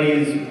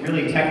anybody's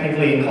really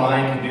technically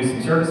inclined to do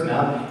some surface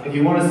mount, if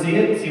you want to see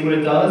it, see what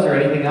it does or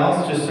anything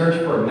else, just search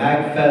for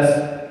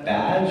MAGFest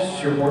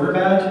badge, your border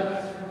badge.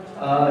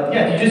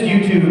 Yeah, if you just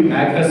YouTube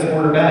MAGFest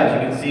supporter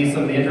badge, you can see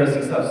some of the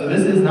interesting stuff. So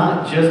this is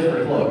not just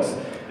for cloaks.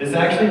 This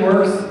actually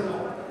works,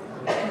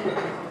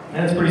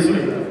 and it's pretty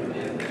sweet.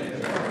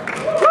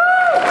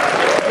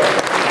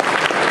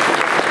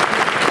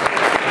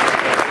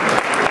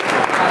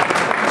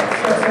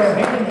 So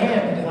hand in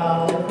hand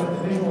with the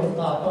visual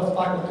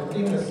post-apocalyptic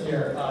theme this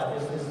year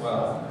is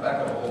Well,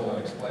 back up a little and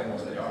explain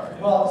what they are.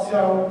 well,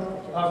 so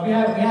we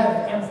have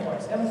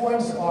endpoints.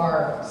 Endpoints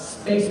are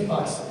space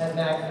bus at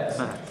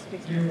MAGFest.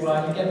 You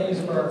get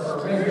these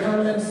for ring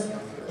tournaments,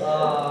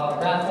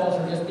 raffles,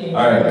 or just being.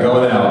 All right,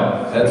 going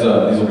out. Heads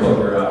up. These will poke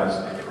your eyes.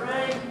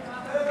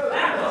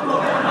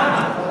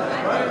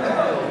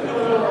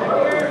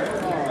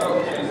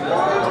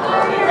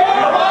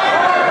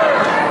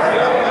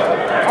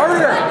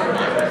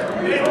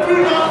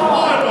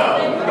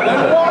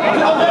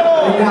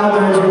 Now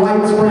there's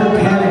widespread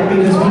panic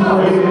because people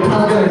are being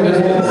concentrated.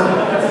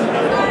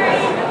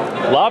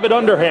 Lob it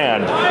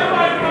underhand.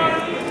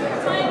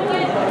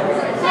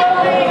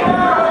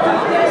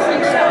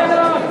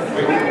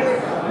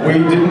 We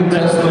didn't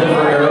test them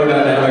for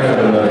aerodynamic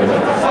ability.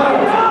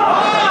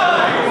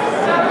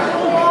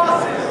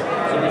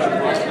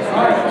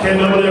 Can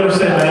nobody ever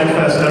say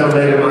MAGFest never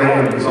made it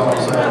rain? That's all I'm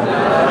saying.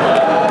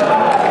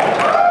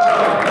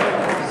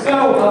 So,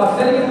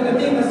 fitting into the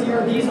theme this year,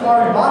 these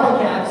are bottle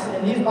caps,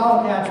 and these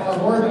bottle caps are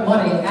worth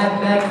money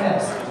at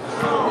MAGFest.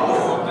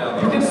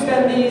 You can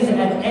spend these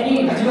at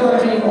any dealer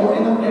table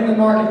in the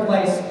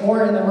marketplace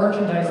or in the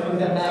merchandise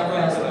booth at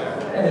MAGFest,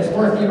 and it's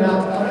worth the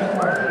amount of money.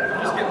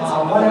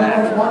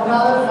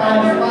 $1.55,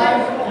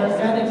 and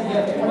spend it to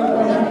get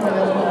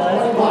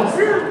 20 bucks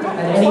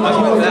at any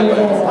dealer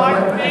table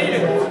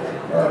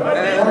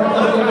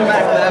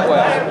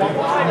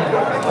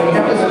But you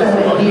have to spend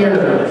it here,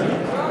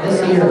 this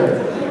year.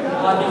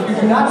 if you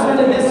do not spend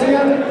it this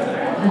year,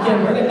 you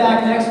can bring it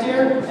back next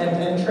year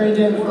and trade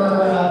in for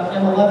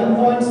M11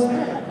 points.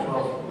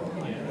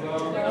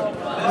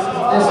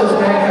 This is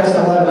MAGFest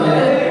 11.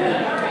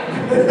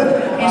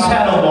 He's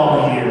had a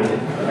long year.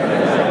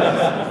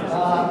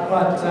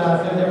 But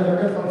they're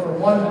good for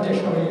one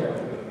additional year.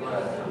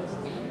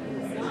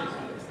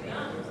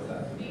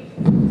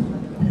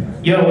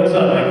 Yo, what's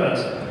up,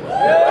 MAGFest?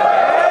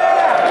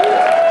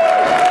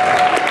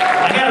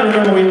 I gotta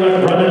remember we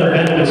run an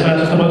event that's not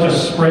just a bunch of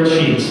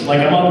spreadsheets.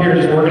 Like, I'm up here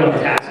just working on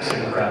tasks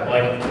and crap.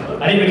 Like,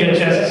 I didn't even get a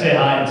chance to say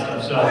hi and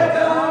stuff, so.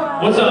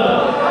 What's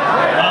up? I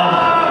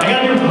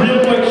gotta do real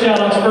quick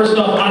shout outs. First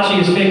off, Hachi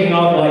is taking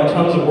off like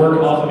tons of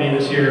work off of me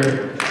this year,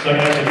 so I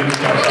can actually do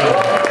stuff, so.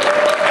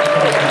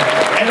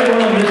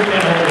 Everyone on this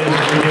panel is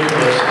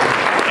ridiculous.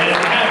 And I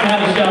have to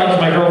have a shout out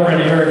to my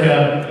girlfriend Erica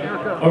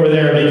over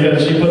there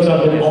because she puts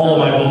up with all of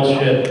my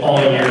bullshit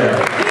all year.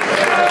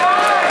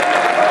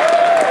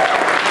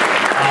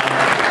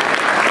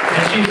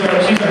 And she's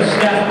our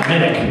staff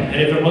medic, and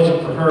if it wasn't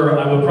for her, I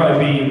would probably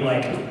be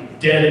like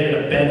dead in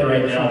a bed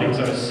right now because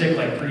I was sick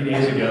like 3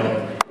 days ago,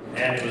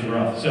 and it was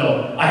rough.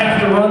 So I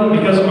have to run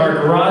because our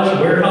garage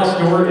warehouse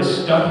door is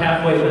stuck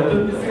halfway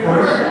open, of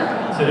course,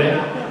 today.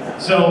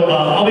 So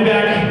I'll be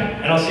back,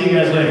 and I'll see you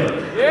guys later.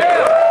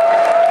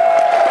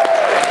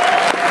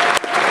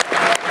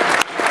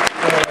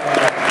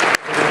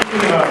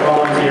 Speaking about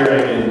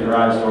volunteering in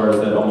garage doors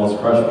that almost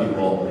crush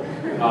people,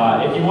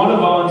 if you want to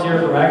volunteer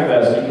for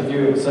MAGFest, you can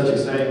do such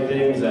exciting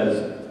things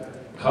as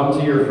come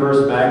to your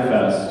first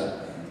MAGFest,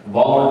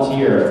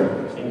 volunteer,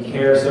 and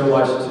care so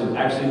much to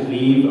actually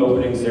leave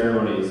opening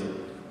ceremonies.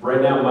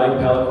 Right now, Mike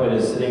Peliquin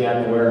is sitting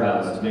at the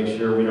warehouse to make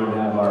sure we don't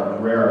have our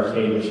rare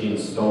arcade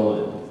machines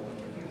stolen.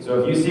 So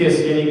if you see a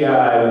skinny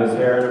guy with his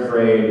hair in a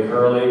braid,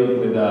 curly,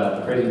 with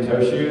crazy toe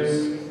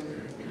shoes,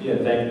 you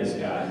gotta thank this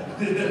guy.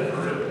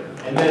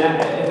 And then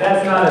if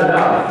that's not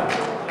enough,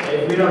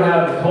 if we don't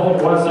have,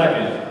 hold 1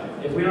 second,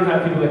 if we don't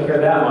have people that care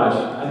that much,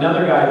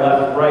 another guy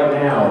left right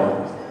now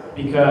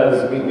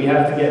because we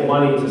have to get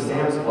money to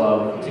Sam's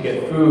Club to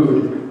get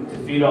food to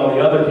feed all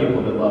the other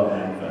people that love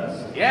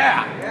MAGFest.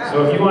 Yeah!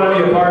 So if you want to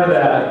be a part of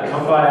that,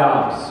 come by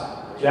Ops.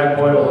 Jack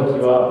Boyd will hook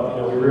you up.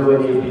 You know, we really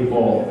need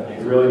people. We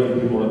really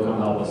need people to come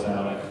help us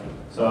out.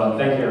 So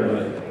thank you,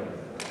 everybody.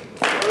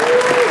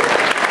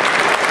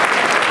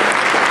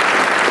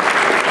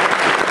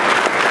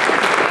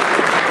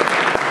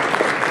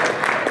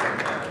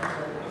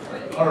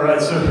 All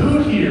right, so who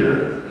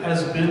here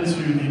has been to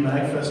the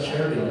MAGFest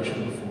charity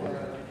auction before?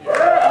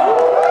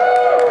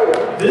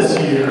 This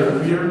year,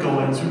 we are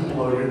going to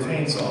blow your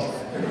taints off.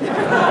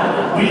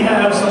 We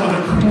have some of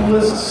the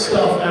coolest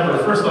stuff ever.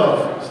 First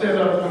off, stand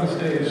up on the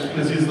stage,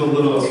 because he's the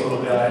littlest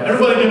little guy.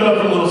 Everybody give it up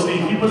for little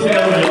Steve. He puts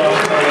together the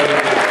auction.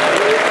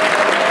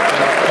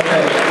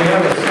 Okay, we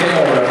have a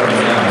scale reference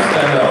now.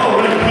 Stand up. Oh,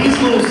 right, he's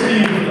little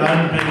Steve, and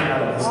I'm Big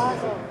Alice.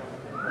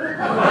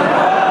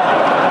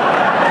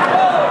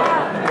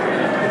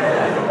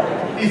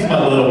 He's my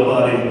little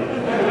buddy.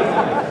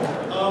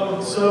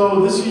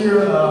 So this year,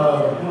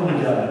 what do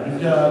we got?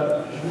 We've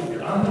got,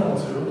 I'm going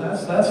to,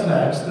 that's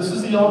next. This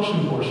is the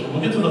auction portion.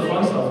 We'll get to the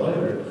fun stuff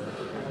later.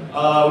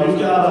 We've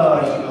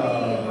got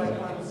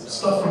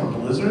stuff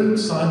from Blizzard,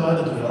 signed by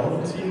the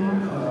development team.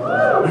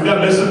 We've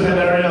got Missing Pen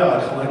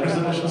Area, collector's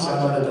edition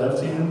signed by the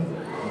dev team.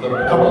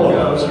 A couple of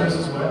posters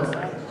as well.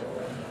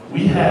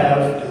 We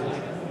have.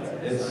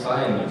 It's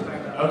signed.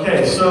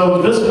 Okay,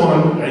 so this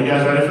one, are you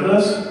guys ready for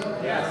this?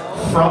 Yes.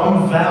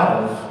 From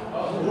Valve.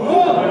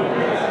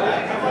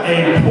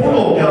 A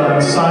portal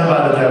gun signed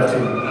by the dev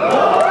team.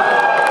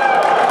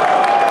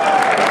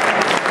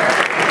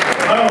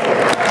 Oh,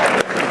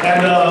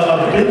 and a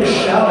big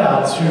shout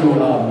out to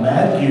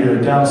Mad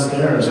Gear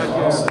downstairs,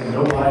 Carlson.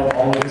 Go buy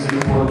all of his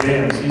import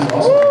games. He's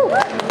awesome.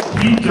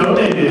 He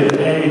donated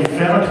a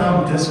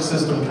Famicom Disk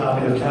System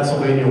copy of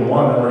Castlevania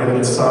 1 that we're going to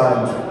get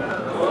signed.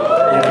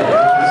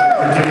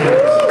 Yeah, which is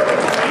ridiculous.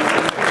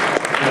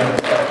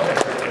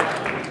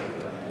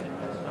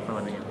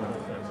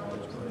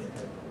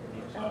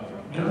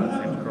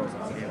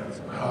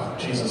 Oh,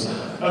 Jesus.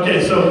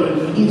 Okay, so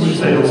would you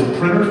say it was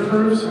printer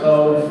proofs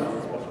of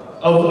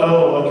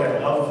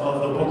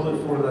the booklet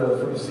for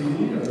the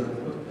CD? Or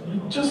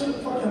just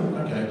fucking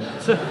okay.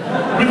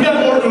 We've got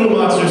more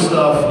Uematsu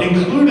stuff,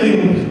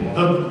 including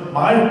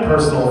my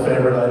personal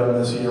favorite item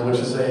this year, which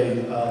is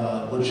a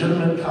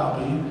legitimate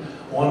copy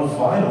on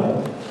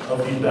vinyl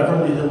of the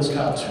Beverly Hills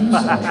Cop 2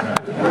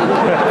 soundtrack.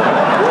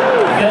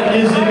 That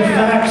is in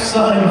fact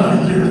signed by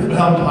the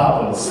Earthbound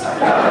Papas.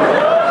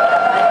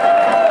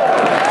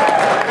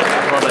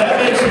 That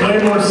makes way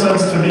more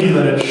sense to me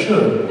than it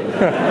should.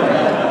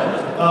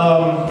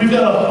 We've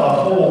got a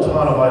whole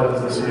ton of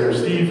items this year.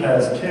 Steve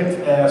has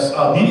kicked ass.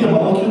 Media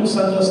Molecule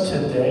sent us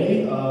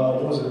today,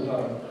 what was it?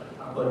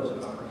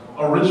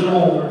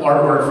 Original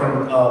artwork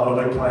from Little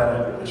Big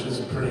Planet, which is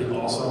pretty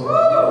awesome.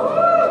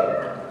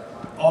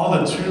 All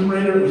the Tomb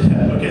Raider.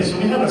 Yeah, okay, so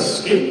we have a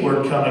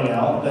skateboard coming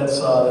out. That's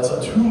a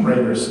Tomb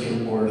Raider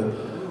skateboard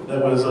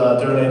that was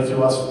donated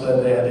to us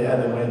that they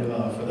had to wait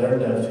for their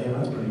dev team.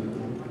 That's pretty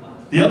cool.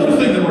 The other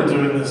thing that we're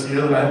doing this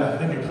year that I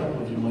think a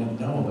couple of you might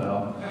know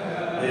about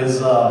is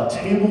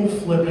table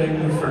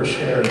flipping for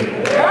charity.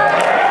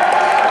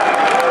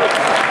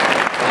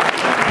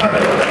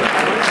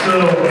 So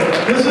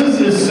this is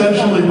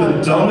essentially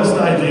the dumbest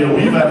idea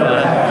we've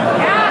ever had.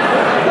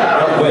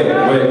 Wait, you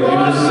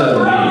just said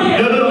me.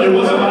 No, it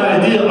wasn't my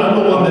idea. I'm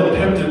the one that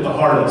pimped it the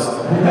hardest.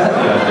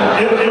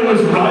 It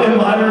was Ryan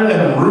Miner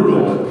and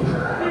Rugal.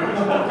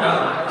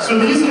 So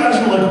these guys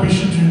were like, we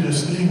should do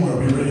this thing where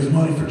we raise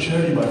money for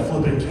charity by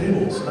flipping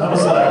tables. And I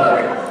was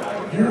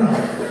like, you're a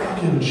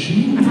fucking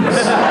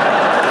genius.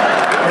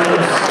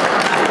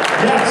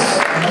 Yes,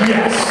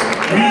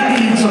 we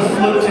need to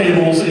flip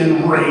tables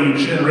in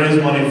rage and raise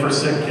money for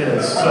sick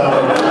kids.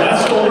 So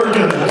that's what we're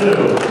gonna do.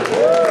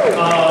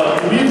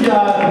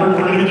 We're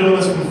gonna be doing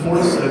this from 4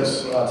 to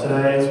 6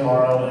 today,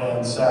 tomorrow,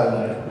 and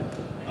Saturday.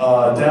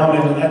 Down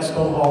in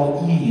Expo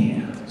Hall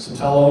E. So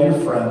tell all your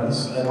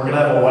friends, and we're gonna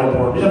have a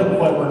whiteboard. We haven't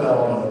quite worked out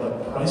all the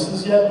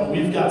prices yet, but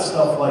we've got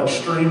stuff like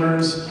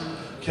streamers,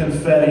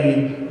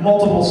 confetti,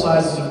 multiple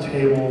sizes of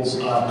tables,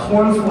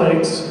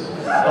 cornflakes,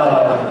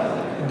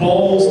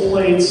 bowls,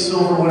 plates,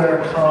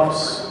 silverware,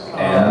 cups.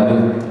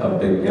 And a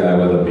big guy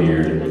with a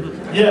beard.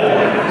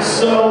 Yeah,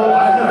 so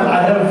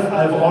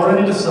I've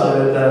already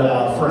decided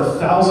that for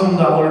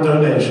 $1,000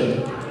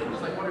 donation,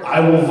 I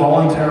will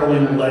voluntarily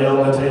lay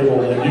on the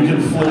table and you can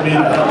flip me the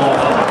hell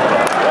off.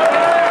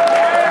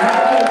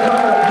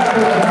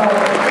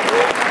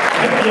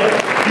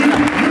 You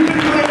can bring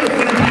the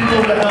 3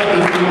 people to hell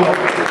if you want.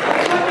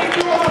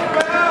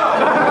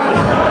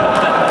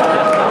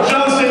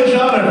 John St.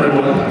 John,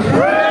 everyone.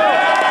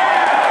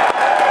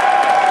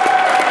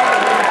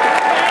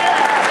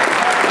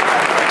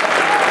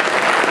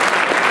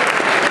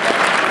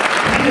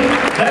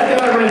 That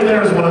guy right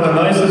there is one of the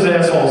nicest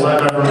assholes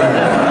I've ever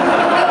met.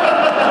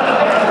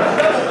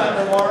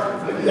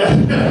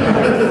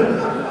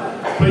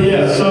 But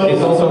yeah, so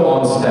he's also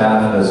on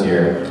staff this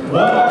year.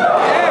 What? I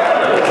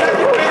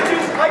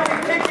can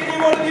kick any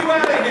one of you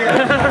out of here.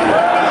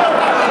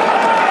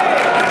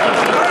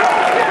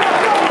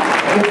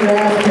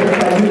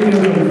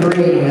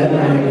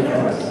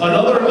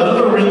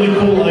 Another really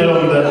cool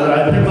item that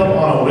I picked up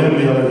on a whim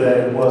the other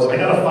day was I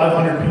got a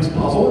 500-piece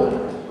puzzle.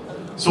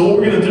 So what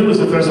we're going to do is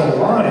if there's a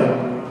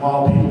line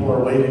while people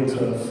are waiting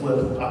to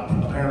flip,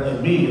 apparently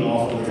me,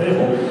 off of the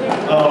table,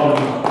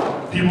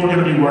 people are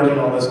going to be working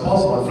on this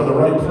puzzle, and for the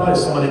right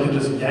price, somebody can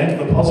just yank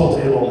the puzzle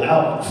table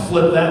out,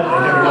 flip that, and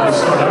make everybody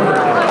start over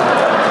again.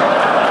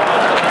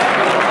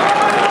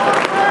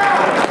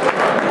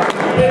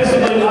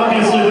 Basically,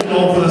 obviously, the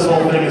goal for this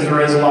whole thing is to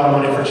raise a lot of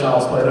money for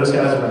Child's Play. Those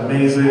guys are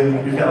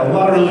amazing. We've got a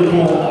lot of really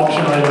cool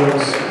auction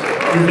items.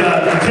 We've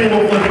got the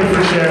table flipping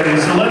for charity.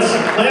 So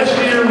last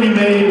year we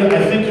made,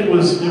 I think it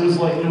was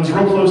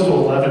real close to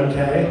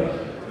 11K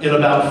in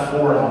about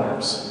 4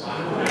 hours.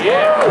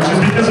 Yeah. Which is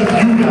because of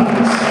you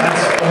guys.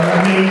 That's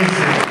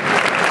amazing.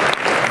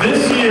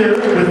 This year,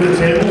 with the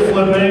table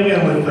flipping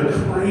and with the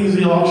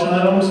crazy auction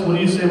items, what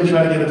do you say we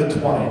try to get it to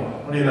 20?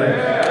 What do you think?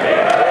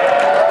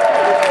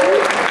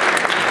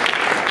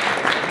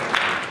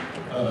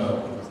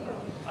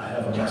 I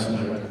have a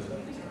messenger.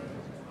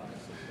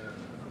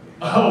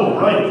 Oh,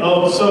 right.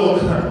 Oh, so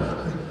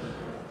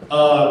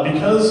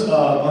Because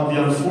of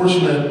the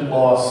unfortunate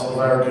loss of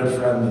our good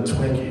friend, the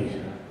Twinkie,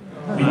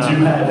 we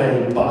do have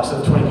a box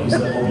of Twinkies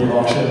that will be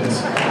auctioned.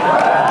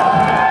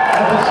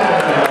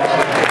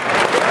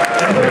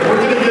 And we're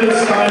going to get it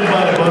signed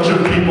by a bunch of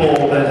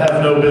people that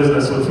have no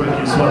business with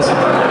Twinkies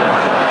whatsoever.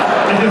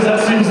 Because that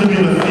seems to be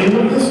the theme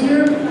of this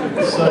year.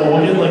 So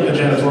we'll get like the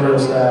janitorial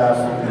staff,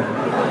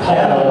 and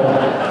Paul,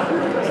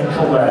 and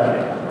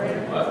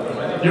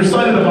Colette. You're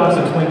signing a box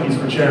of Twinkies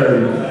for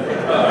charity.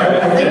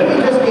 I think we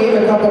just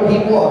gave a couple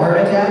people a heart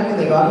attack in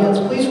the audience.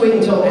 Please wait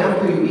until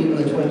after you've eaten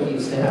the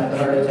Twinkies to have the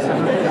heart attack.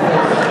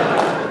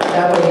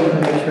 That way you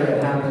can make sure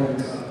it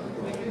happens.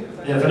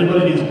 Yeah, if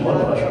anybody needs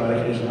blood pressure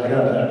medication, I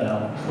got that now.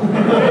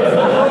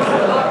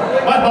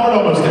 My heart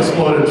almost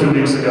exploded 2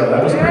 weeks ago.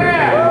 That was pretty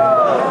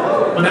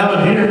cool. But now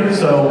I'm here,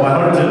 so my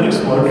heart didn't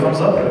explode. Thumbs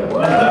up.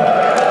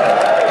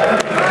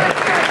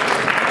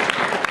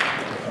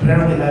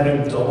 Apparently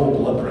having double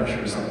blood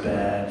pressure is a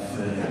bad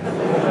thing.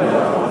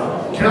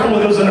 Careful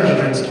with those energy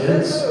drinks,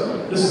 kids.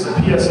 This is a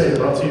PSA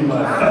brought to you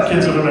by Fat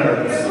Kids of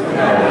America.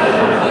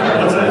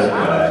 What's that?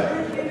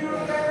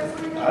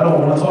 I don't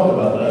want to talk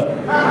about that.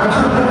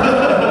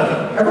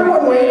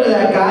 Everyone wave to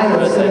that guy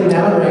that's sitting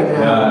down right now.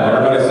 Yeah,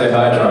 everybody say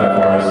hi, Try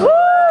for us.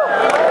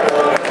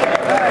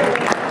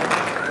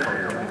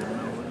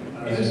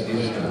 He's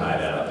just gonna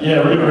hide out. Yeah,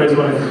 we're gonna raise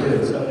money for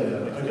kids. Oh,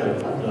 yeah. Okay,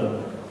 I'm done.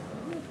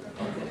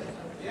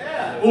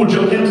 Yeah. Oh,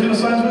 Joe Cam's gonna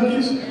sign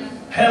Twinkies?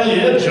 Hell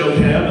yeah, Joe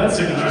Cam. That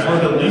signature's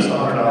worth at least $100.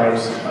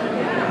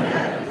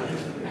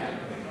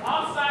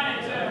 I'll sign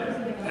it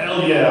too. Hell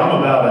yeah, I'm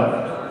about it.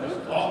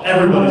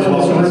 Everybody's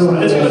welcome to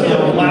sign. It's gonna be a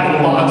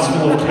black box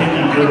full of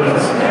cakey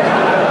goodness.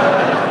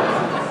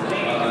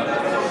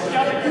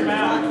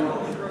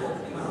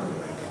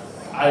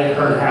 I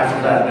heard half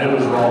of that and it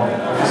was wrong.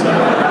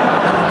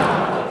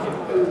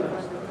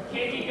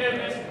 Cakey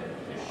goodness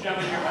is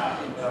shoving your mouth.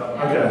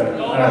 Okay.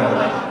 All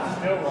right.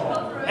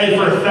 Hey,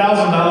 for $1,000,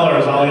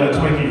 I'll get a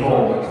Twinkie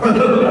whole. For $50,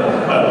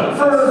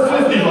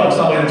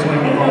 I'll get a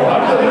Twinkie whole.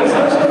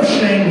 There's no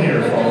shame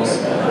here, folks.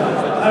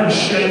 I'm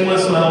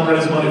shameless and I'll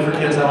raise money for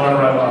kids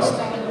however I must.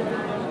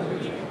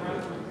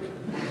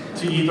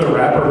 To eat the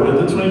wrapper with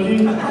the Twinkie?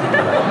 Do you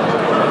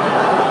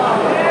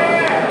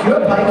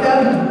have pica?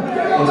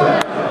 What's that?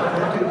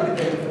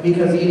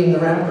 Because eating the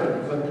wrapper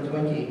with the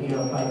Twinkie, you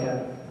know,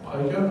 pica.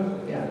 Pica?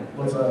 Yeah.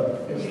 What's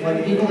that? It's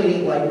like people that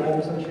eat like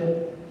bulbs and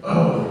shit.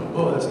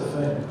 Oh, that's the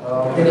thing.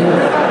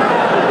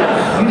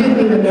 You didn't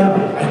even know.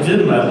 I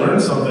didn't. I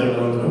learned something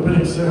on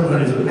opening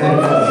ceremonies. And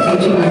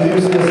teaching you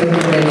useless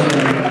information.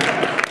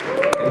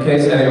 In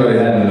case anybody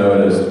hadn't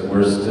noticed,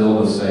 we're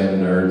still the same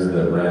nerds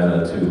that ran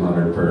a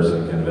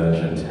 200-person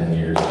convention 10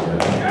 years ago.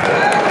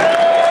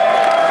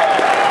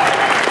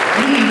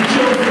 We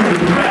jump through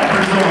the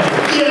rappers on.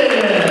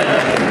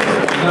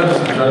 Yeah! It's not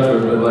just a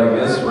judgment, but like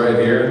this right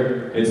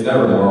here, it's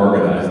never more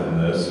organized than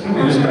this.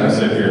 We just kind of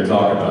sit here and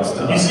talk about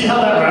stuff. You see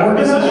how that rapper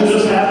decision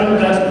just happened?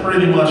 That's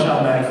pretty much how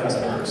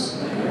MAGFest works.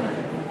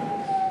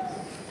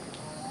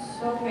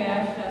 Okay, I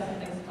actually have some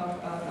things to talk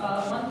about.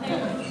 One thing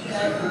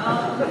that,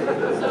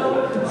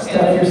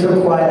 Steph, you're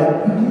so quiet.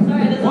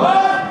 Sorry,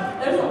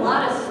 there's a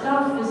lot of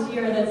stuff this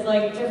year that's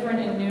like different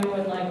and new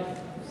and like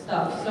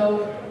stuff. So,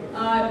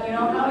 you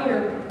know how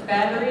your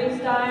batteries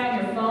die on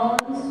your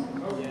phones?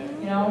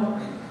 You know?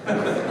 I'm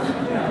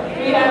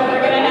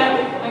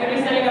gonna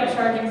be setting up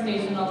charging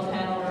stations in all the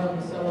panel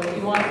rooms, so if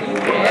you want to use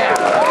it,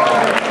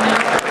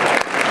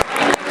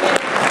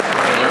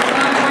 it's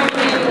not going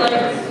to be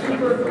like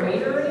super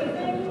great or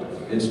anything.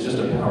 It's just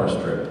a power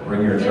strip.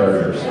 Bring your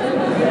chargers. Bring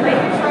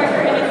your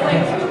charger, and it's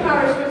like 2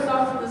 power strips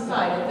off to the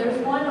side. There's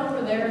one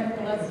over there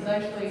that's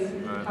actually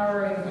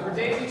powering. We're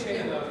daisy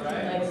chaining those,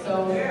 right? Like so.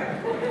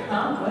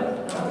 Huh?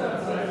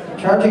 What?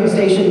 Charging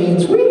station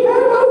means we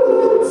have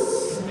outlets.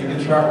 You can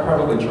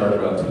probably charge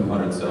about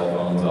 200 cell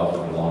phones off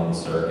of one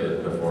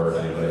circuit before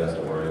anybody has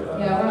to worry about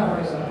it. Yeah, we're not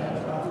worried about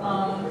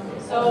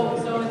that. So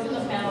it's in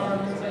the panel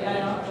rooms, but I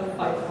don't have to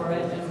fight for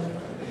it. And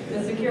the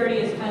security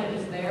is kind of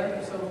just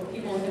there, so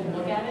people can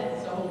look at it.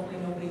 So hopefully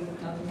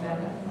nothing bad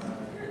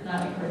happens. Not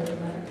encouraging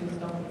that. Please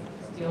don't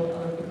steal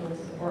other people's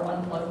or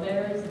unplug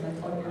theirs and then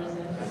plug yours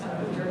in. It's kind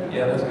of a jerk.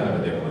 Yeah, that's kind of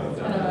a dick move.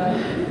 Kind of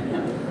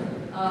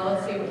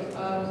let's see.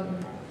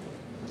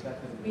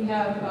 We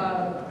have.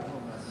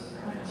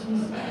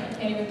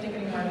 Can't even think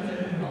anymore.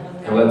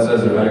 Colette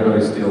says if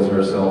anybody steals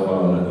her cell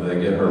phone, they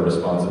get her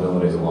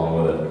responsibilities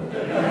along with it.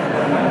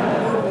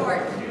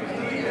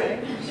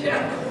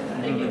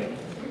 Thank you.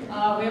 We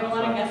have a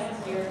lot of guests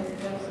this year. We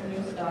have some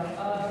new stuff.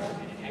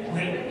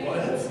 Wait,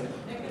 what?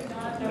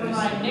 Never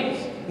mind.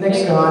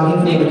 Nick's gone.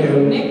 He's really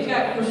good. Nick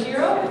got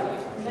Koshiro.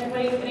 Is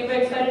anybody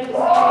excited to see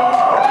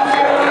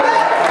Koshiro?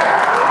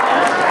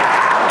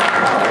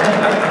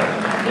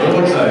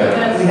 Real excited.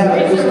 We have at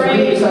least 3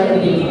 excited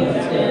people.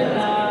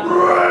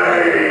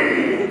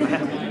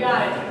 You got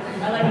it.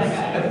 I like that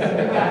guy.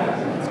 Good guy.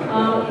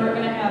 We're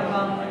gonna have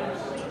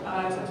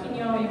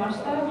Kinyo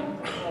Yamashita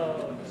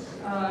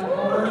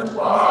over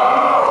also.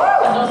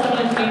 He's also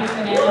gonna change the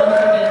name to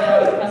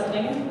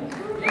Pennsylvania.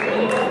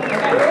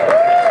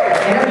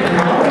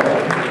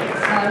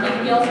 Okay.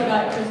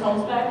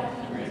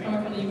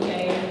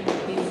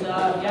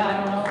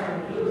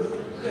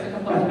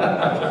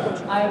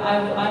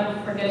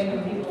 I'm forgetting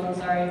the people, I'm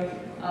sorry.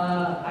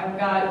 I've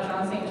got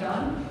John St.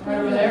 John right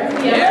over there.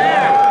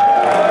 Yeah!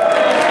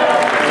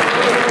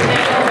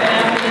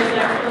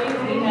 Actually,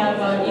 we have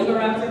Eagle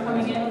Raptor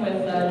coming in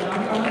with John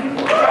Cohen.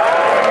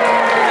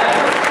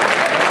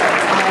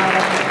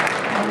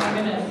 Oh my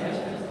goodness, I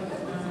should just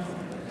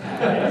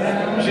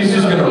look. She's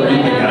just going to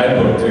read the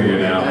guidebook to you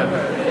now.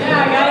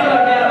 Yeah,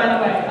 guidebook, yeah, by the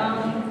way.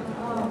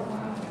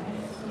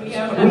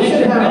 We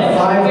should have a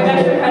 5 We have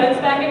extra minute. credits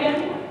back again?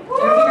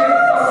 They're here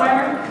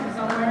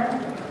somewhere?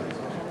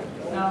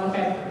 No,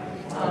 okay.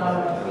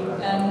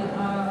 And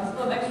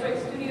still have X-Ray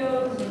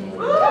Studios and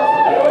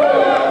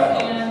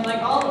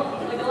like a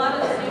lot of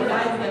the same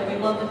guys that we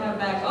love to have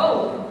back.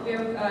 Oh, we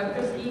have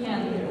Chris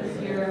Ehan this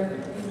year.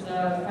 He's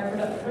Hyper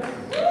Chris.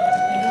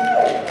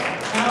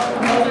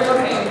 Composer,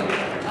 okay.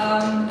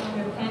 We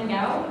have Ken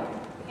Gao.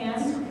 Ken?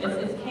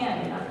 It's Ken,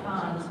 not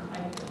Khan.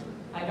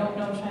 I don't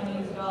know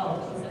Chinese at all.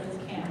 He says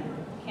it's Ken.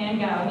 Ken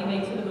Gao, he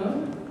makes to the moon.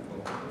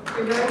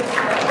 You're very he's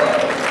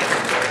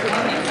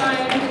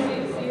trying to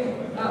see.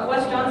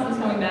 Wes Johnson's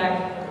coming back.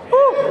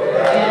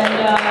 And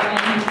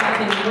he's got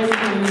his voice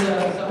through,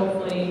 so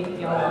hopefully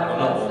y'all like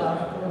that stuff,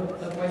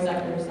 the voice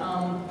actors.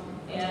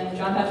 And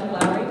John Patrick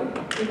Lowry.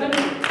 We couldn't.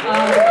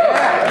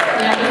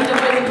 Yeah, he's the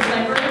voice of the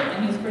sniper, and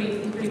he's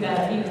pretty bad.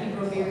 He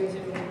grew a beard too.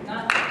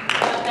 Not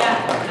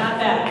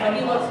that, but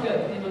he looks good.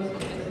 He looks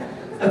good.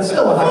 That's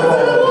still a high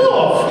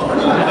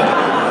quality.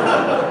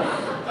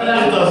 It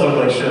does look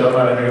like shit, I'm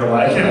not even gonna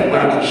lie. I can't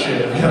wear the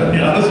shit, I gotta be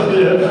honest with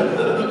you.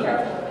 Be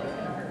careful.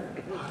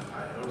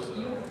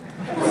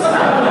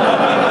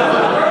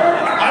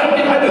 I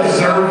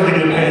deserve to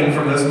get paid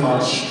from this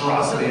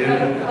monstrosity.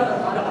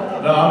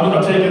 No,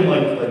 I'm taking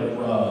like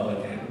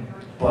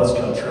buzz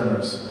cut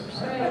trimmers.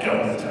 Going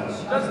to town.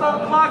 Let's not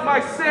clog my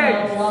sink.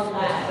 I love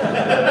that.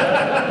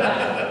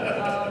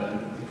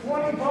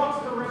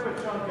 $20 to rip a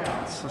chunk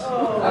out.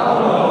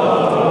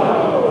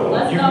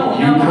 Let's You know.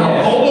 can.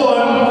 Hold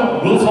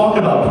on, we'll talk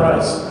about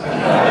price.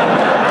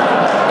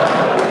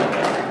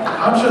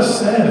 I'm just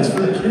saying, it's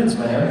for the kids,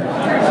 man.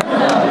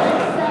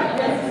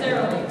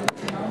 Necessarily.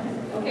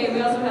 Okay,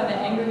 we also have the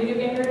Angry Video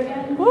Gamer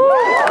again.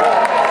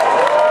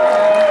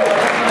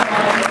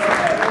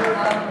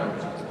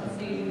 Let's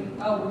see.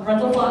 Oh,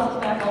 Rental Floss is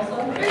back also.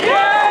 On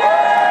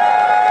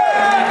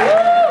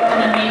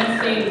the main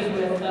stage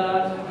with the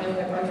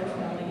Cartridge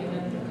family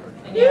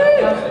and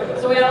yeah.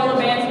 So we had all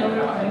the bands here. We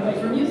don't have anybody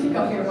from music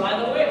up here, by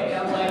the way. We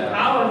have like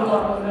Power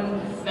Glove and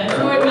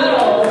Metroid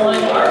Metal,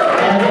 like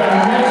And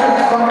that's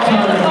a fuck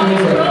ton of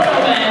music.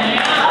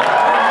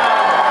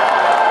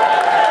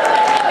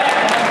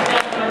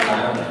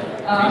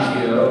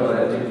 Appreciate, but I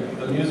think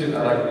the music, I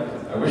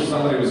wish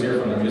somebody was here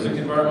from the music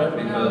department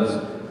because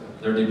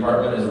their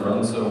department is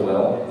run so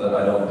well that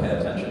I don't pay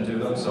attention to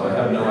them, so I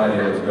have no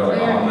idea what's going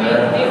on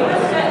there. They were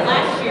set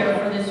last year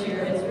for this year.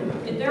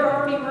 They're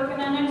already working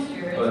on next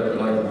year. But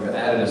like we've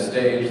added a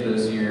stage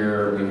this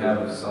year, we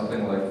have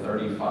something like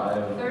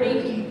 35.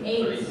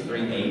 38.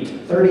 38.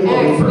 38.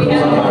 Next, we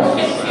have the whole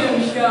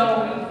chiptune show.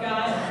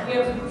 We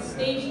have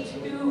stage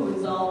 2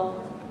 is all.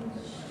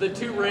 The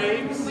two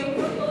raves. Wait,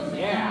 we're closing.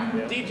 Yeah.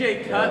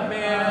 DJ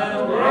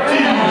Cutman.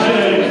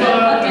 DJ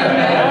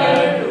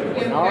Cutman.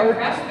 We have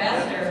Crash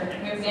Faster.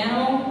 We have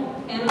Ganssle.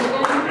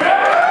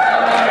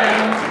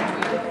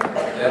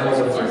 Animals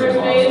are Super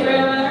freaking Space awesome.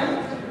 Ram.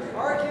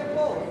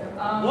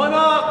 One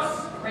ups.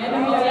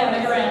 Random, yeah,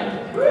 Mega Ram.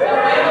 Wait,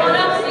 one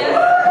ups, yes.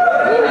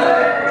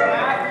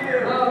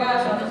 Oh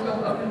gosh, I'll just go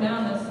up and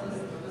down this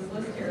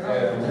list here. Oh,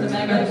 the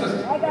Megas. The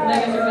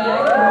Megas are back.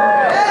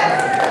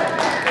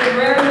 The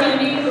Rare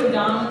Candy who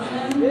dominates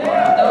them.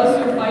 Those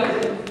who fight.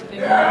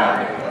 Yeah.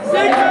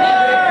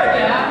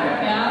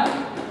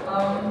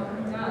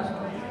 Gosh.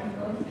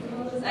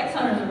 Those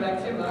X-Hunters are back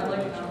too, but I'd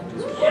like to know.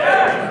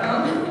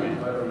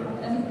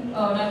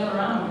 Oh, Night of the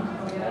Round.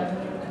 Oh yeah.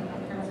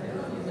 Parents'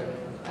 favorite music.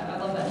 I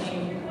love that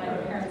name. My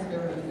parents'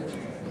 favorite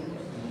music.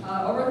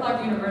 Overclock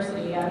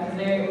University, yeah, because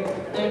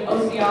they're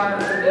OCR.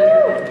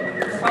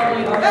 They're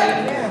probably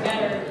already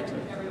scattered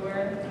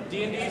everywhere.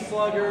 D&D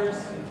Sluggers.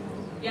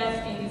 Yes,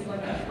 D&D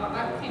Sluggers. I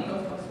can't go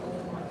to school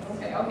so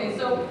much. Okay,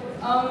 so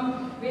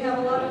we have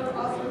a lot of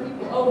awesome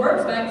people. Oh,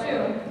 Vert's back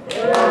too.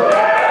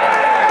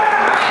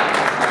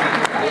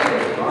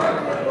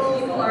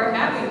 People are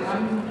happy.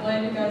 I'm glad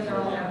you guys are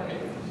all happy.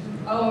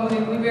 Oh,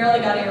 we barely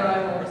got a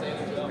rival. We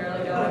just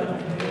barely got it.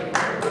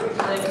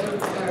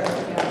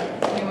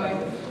 Anyway,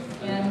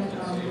 and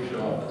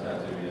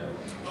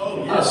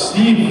Oh yeah,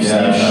 Steve,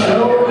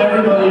 show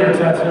everybody your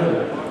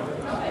tattoo.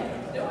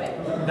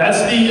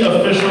 That's the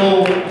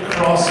official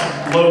cross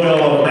logo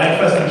of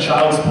MAGFest and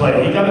Child's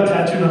Play. He got a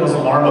tattoo on his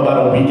arm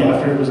about a week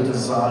after it was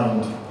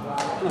designed.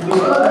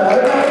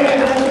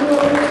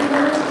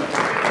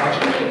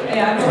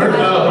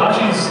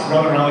 Hachi's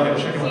running around like a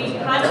chicken. See,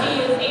 Hachi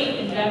is 8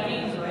 in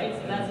Japanese, right?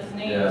 So that's his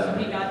name. Yeah. So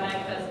he got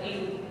MAGFest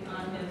 8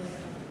 on his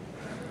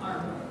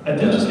arm. I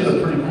did just get a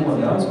pretty cool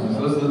announcement. So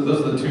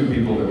those are the two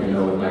people that we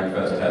know with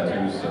MAGFest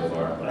tattoos so far.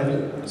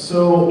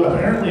 So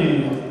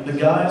apparently the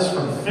guys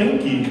from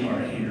ThinkGeek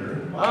are here.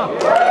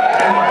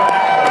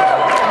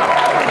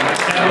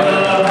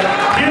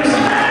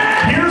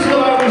 Here's what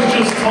I was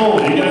just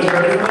told. You guys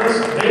ready for this?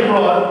 They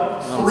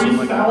brought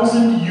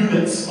 3,000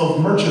 units of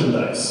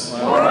merchandise.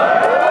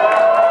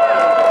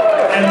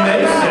 And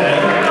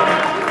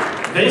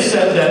they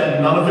said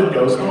that none of it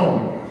goes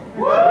home.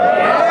 You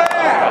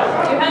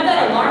had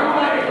that alarm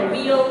clock with the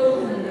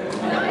wheels and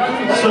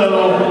So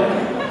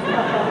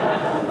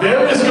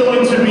there is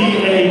going to be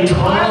a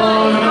ton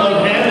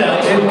of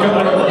handouts.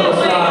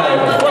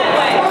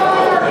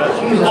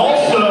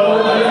 Also,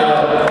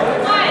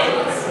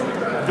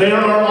 they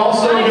are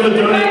also going to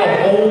donate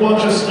a whole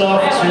bunch of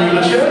stuff to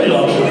the charity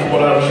auction, from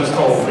what I was just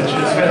told, which is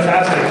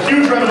fantastic.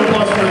 Huge round of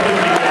applause for the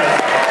guys.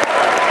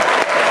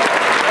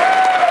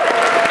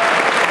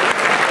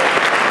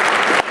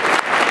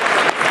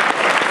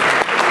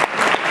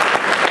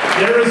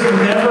 There is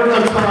never a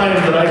time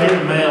that I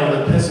get mail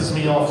that pisses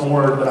me off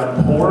more that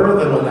I'm poor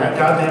than when that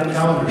goddamn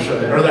calendar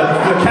shows, or that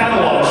the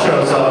catalog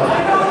shows up.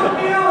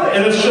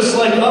 And it's just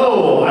like,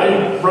 oh,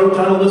 I wrote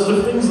down a list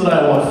of things that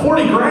I want.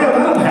 40 grand,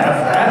 I don't have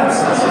that.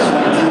 This is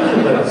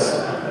ridiculous.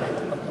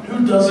 Who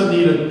doesn't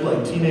need a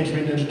Teenage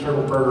Mutant Ninja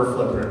Turtle burger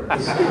flipper? No,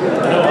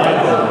 I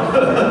don't.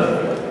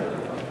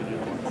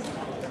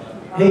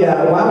 Hey,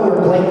 while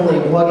we're blatantly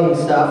plugging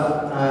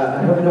stuff,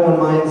 I hope no one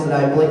minds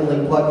that I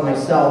blatantly plug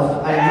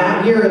myself. I am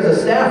not here as a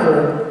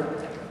staffer,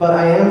 but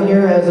I am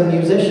here as a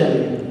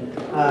musician.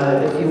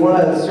 If you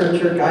want to search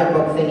your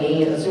guidebook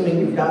thingy, assuming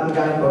you've gotten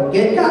guidebook,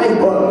 get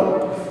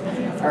guidebook!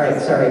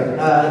 Alright, sorry.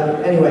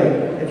 Anyway,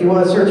 if you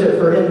want to search it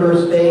for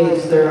Inverse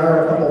Phase, there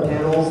are a couple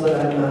panels that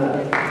I'm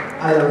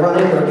either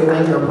running or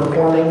doing or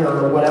performing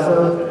or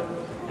whatever.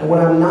 And when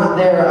I'm not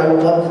there, I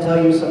would love to tell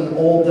you some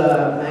old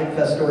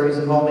MAGFest stories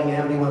involving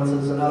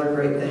ambulances and other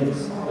great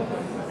things.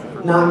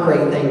 Not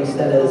great things,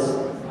 that is,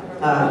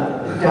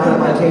 down at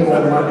my table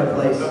in the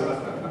marketplace.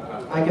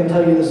 I can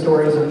tell you the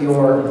stories of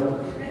yore.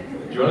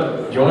 Do you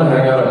want to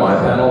hang out at my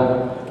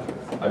panel?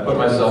 I put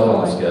myself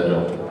on the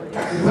schedule.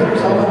 You put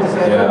yourself on the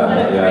schedule?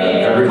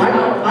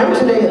 Yeah. I'm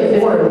today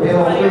at 4 in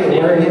panel 3.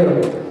 Where are you?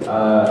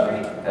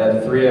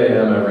 At 3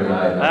 a.m. every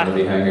night, I'm going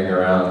to be hanging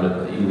around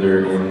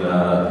either in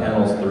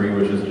panels 3,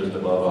 which is just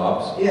above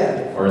ops,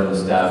 or in the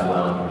staff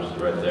lounge, which is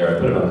right there. I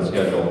put it on the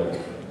schedule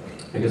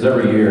because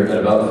every year at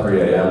about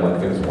 3 a.m. when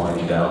things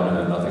wind down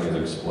and nothing is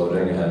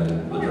exploding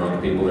and the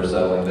drunk people are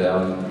settling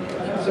down.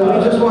 So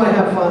we just want to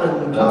have fun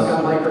and talk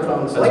on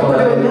microphones. That's when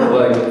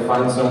I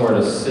find somewhere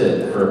to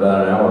sit for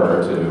about an hour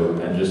or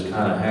two and just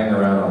kind of hang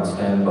around on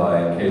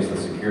standby in case the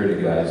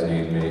security guys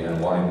need me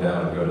and wind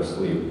down and go to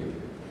sleep.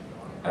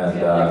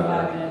 And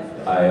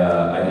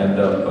I end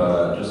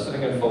up just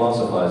sitting and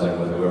philosophizing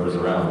with whoever's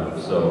around.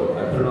 So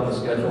I put it on the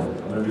schedule.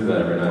 I'm going to do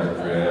that every night at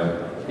 3 a.m.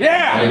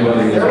 Yeah!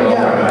 Anybody is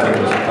welcome to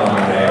just come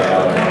and hang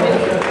out.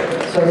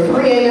 So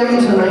 3 a.m.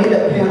 tonight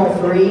at panel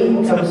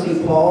 3, come see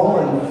Paul,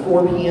 and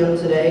 4 p.m.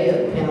 today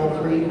at panel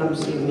 3, come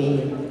see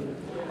me.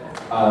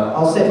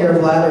 I'll sit here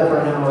and blather for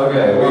an hour.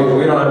 Okay,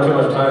 we don't have too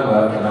much time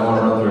left, and I want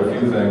to run through a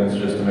few things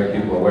just to make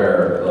people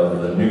aware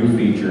of the new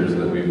features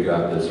that we've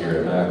got this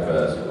year at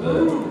MAGFest.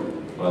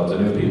 Well, to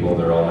new people,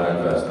 they're all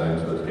MAGFest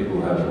things, but to people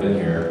who haven't been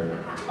here,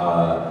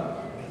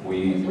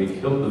 we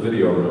killed the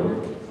video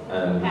room,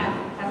 and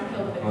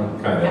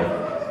kind of,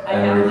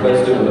 and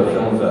replaced it with a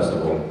film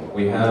festival.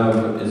 We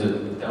have, is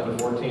it down to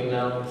 14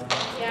 now?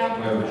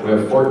 Yeah. We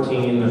have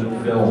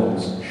 14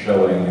 films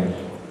showing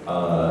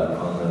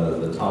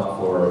on the top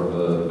floor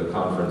of the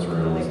conference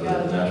room, the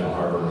National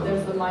Harbor Room.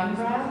 There's the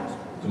Minecraft.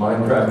 The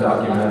Minecraft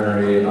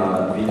documentary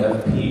on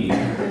VFP,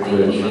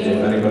 which, if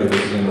anybody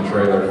has seen the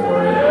trailer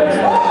for it,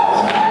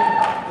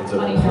 it's a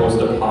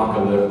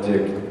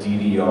post-apocalyptic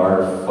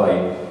DDR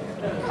fight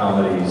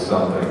comedy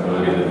something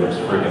movie that looks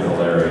freaking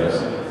hilarious.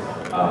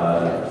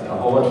 A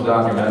whole bunch of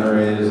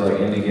documentaries, like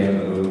Indie Game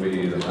the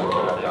movie, the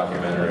Minecraft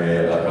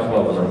documentary, a couple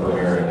of them are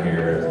premiering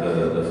here.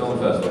 The film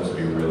fest looks to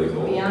be really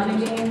cool.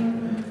 Beyond the Game?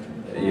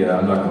 Yeah,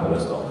 I'm not going to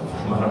list all of them.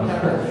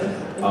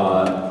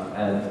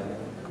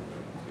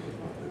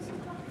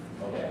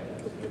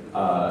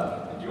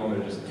 Do you want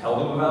me to just tell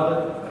them about it?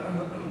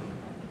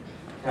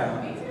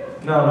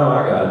 No,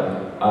 I got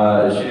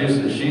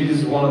it.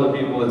 She's one of the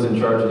people that's in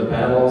charge of the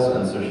panels,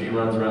 and so she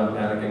runs around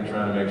panicking,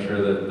 trying to make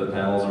sure that the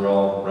panels are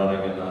all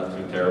running and not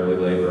too terribly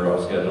late or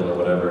off schedule or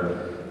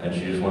whatever. And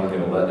she just wanted me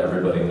to let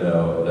everybody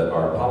know that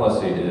our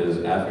policy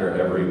is after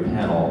every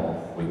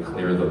panel, we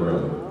clear the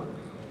room.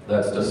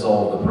 That's to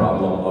solve the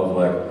problem of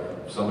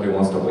if somebody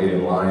wants to wait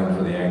in line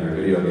for the Angry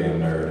Video Game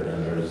Nerd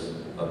and there's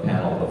a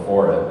panel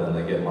before it, then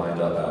they get lined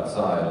up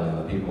outside and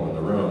the people in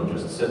the room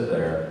just sit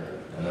there,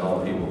 and then all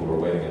the people who are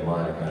waiting in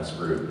line are kind of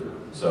screwed.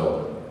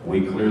 So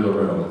we clear the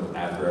room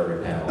after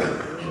every panel,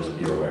 just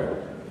be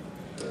aware.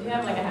 You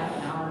have like a half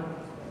an hour.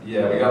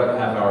 Yeah, we got a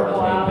half hour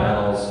between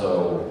panels,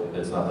 so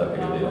it's not that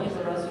big a deal. Use the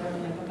restroom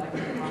and then come back to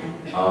the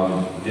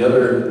line. The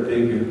other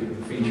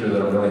big feature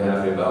that I'm really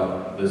happy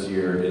about this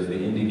year is the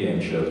indie game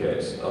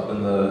showcase. Up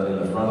in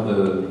the front of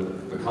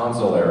the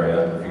console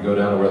area, if you go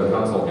down to where the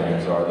console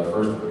games are, the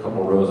first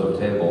couple rows of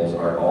tables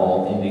are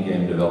all indie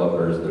game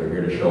developers that are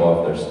here to show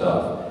off their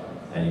stuff.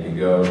 And you can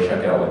go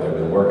check out what they've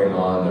been working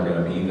on. They're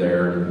going to be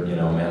there, you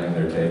know, manning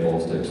their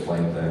tables to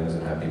explain things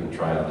and have people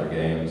try out their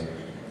games.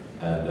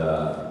 And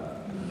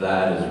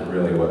that is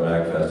really what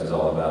MAGFest is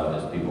all about,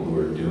 is people who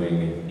are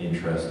doing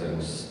interesting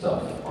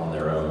stuff on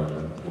their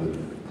own with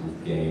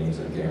games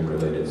and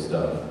game-related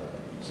stuff.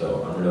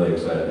 So I'm really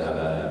excited to have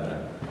that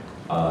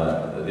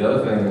happening. The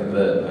other thing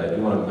that I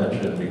do want to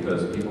mention,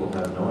 because people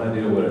have no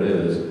idea what it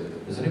is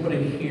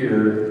anybody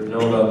here know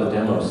about the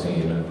demo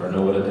scene or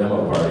know what a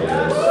demo party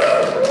is?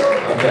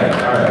 Okay,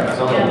 all right,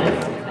 some of you.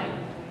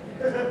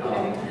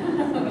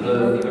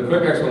 The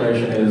quick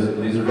explanation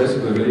is these are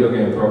basically video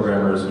game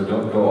programmers who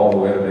don't go all the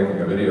way to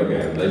making a video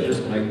game. They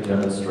just make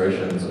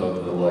demonstrations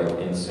of the like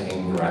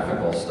insane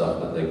graphical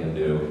stuff that they can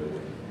do.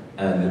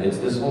 And it's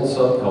this whole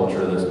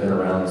subculture that's been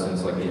around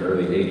since like the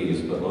early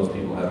 80s, but most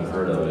people haven't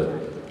heard of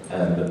it.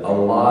 And a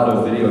lot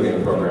of video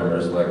game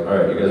programmers, like, all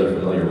right, you guys are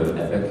familiar with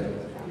Epic?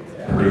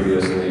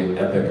 Previously,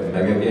 Epic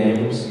Mega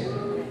Games.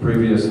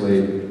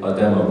 Previously, a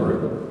demo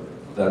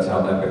group. That's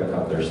how Epic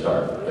got their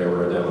start. They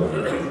were a demo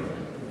group.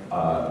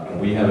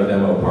 We have a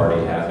demo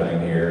party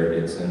happening here.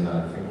 It's in,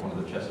 I think, one of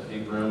the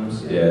Chesapeake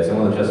rooms. Yeah, it's in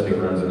one of the Chesapeake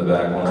rooms in the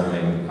back, one of the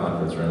main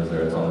conference rooms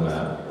there. It's on the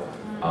map.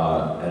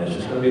 And it's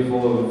just going to be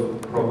full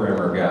of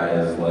programmer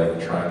guys, like,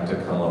 trying to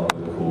come up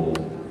with cool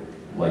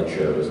light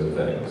shows and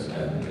things.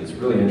 And it's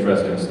really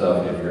interesting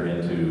stuff if you're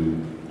into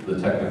the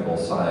technical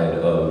side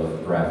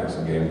of graphics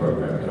and game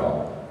programming at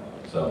all.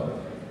 So,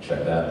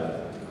 check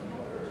that.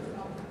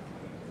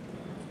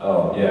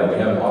 Oh, yeah, we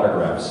have an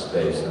autograph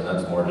space, and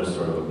that's more just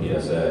sort of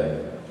a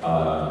PSA.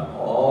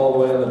 All the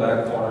way in the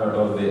back corner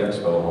of the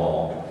expo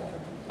hall,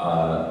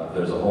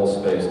 there's a whole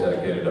space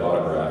dedicated to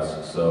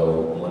autographs.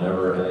 So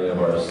whenever any of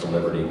our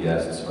celebrity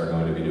guests are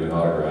going to be doing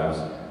autographs,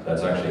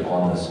 that's actually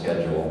on the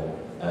schedule,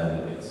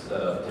 and it's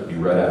set up to be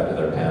right after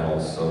their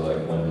panels. So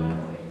like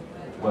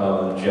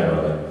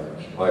generally,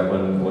 like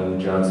when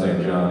John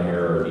St. John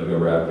here or Ego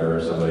Raptor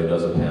or somebody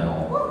does a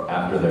panel,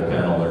 after their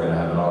panel they're going to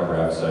have an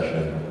autograph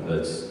session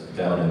that's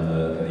down in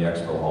the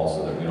expo hall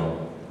so that we don't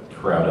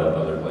crowd up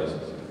other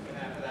places.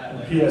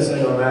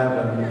 PSA on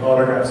that, when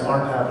autographs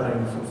aren't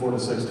happening from 4 to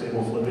 6,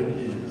 table flipping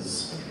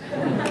is.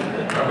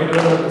 Are we doing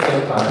it at the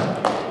same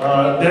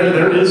time?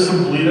 There is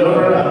some bleed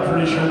over. I'm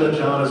pretty sure that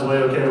John is way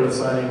okay with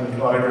signing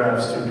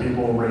autographs to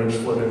people rage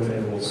flipping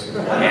tables.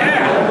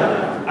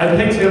 Yeah! I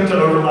picked him to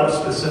overlap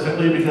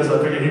specifically because I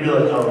figured he'd be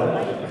like, oh,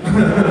 right.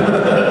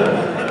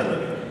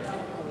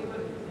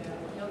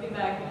 He'll be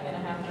back in a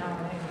half an hour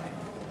anyway.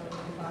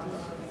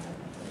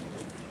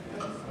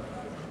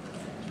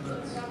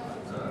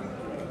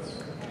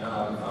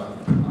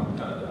 I'm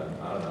kind of done.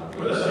 I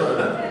don't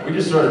know. We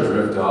just sort of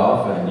drift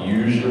off, and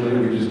usually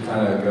we just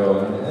kind of go,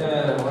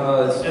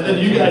 well, it's... And then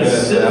you guys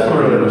sit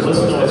through it and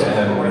listen to us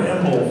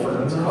ramble for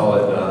call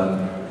it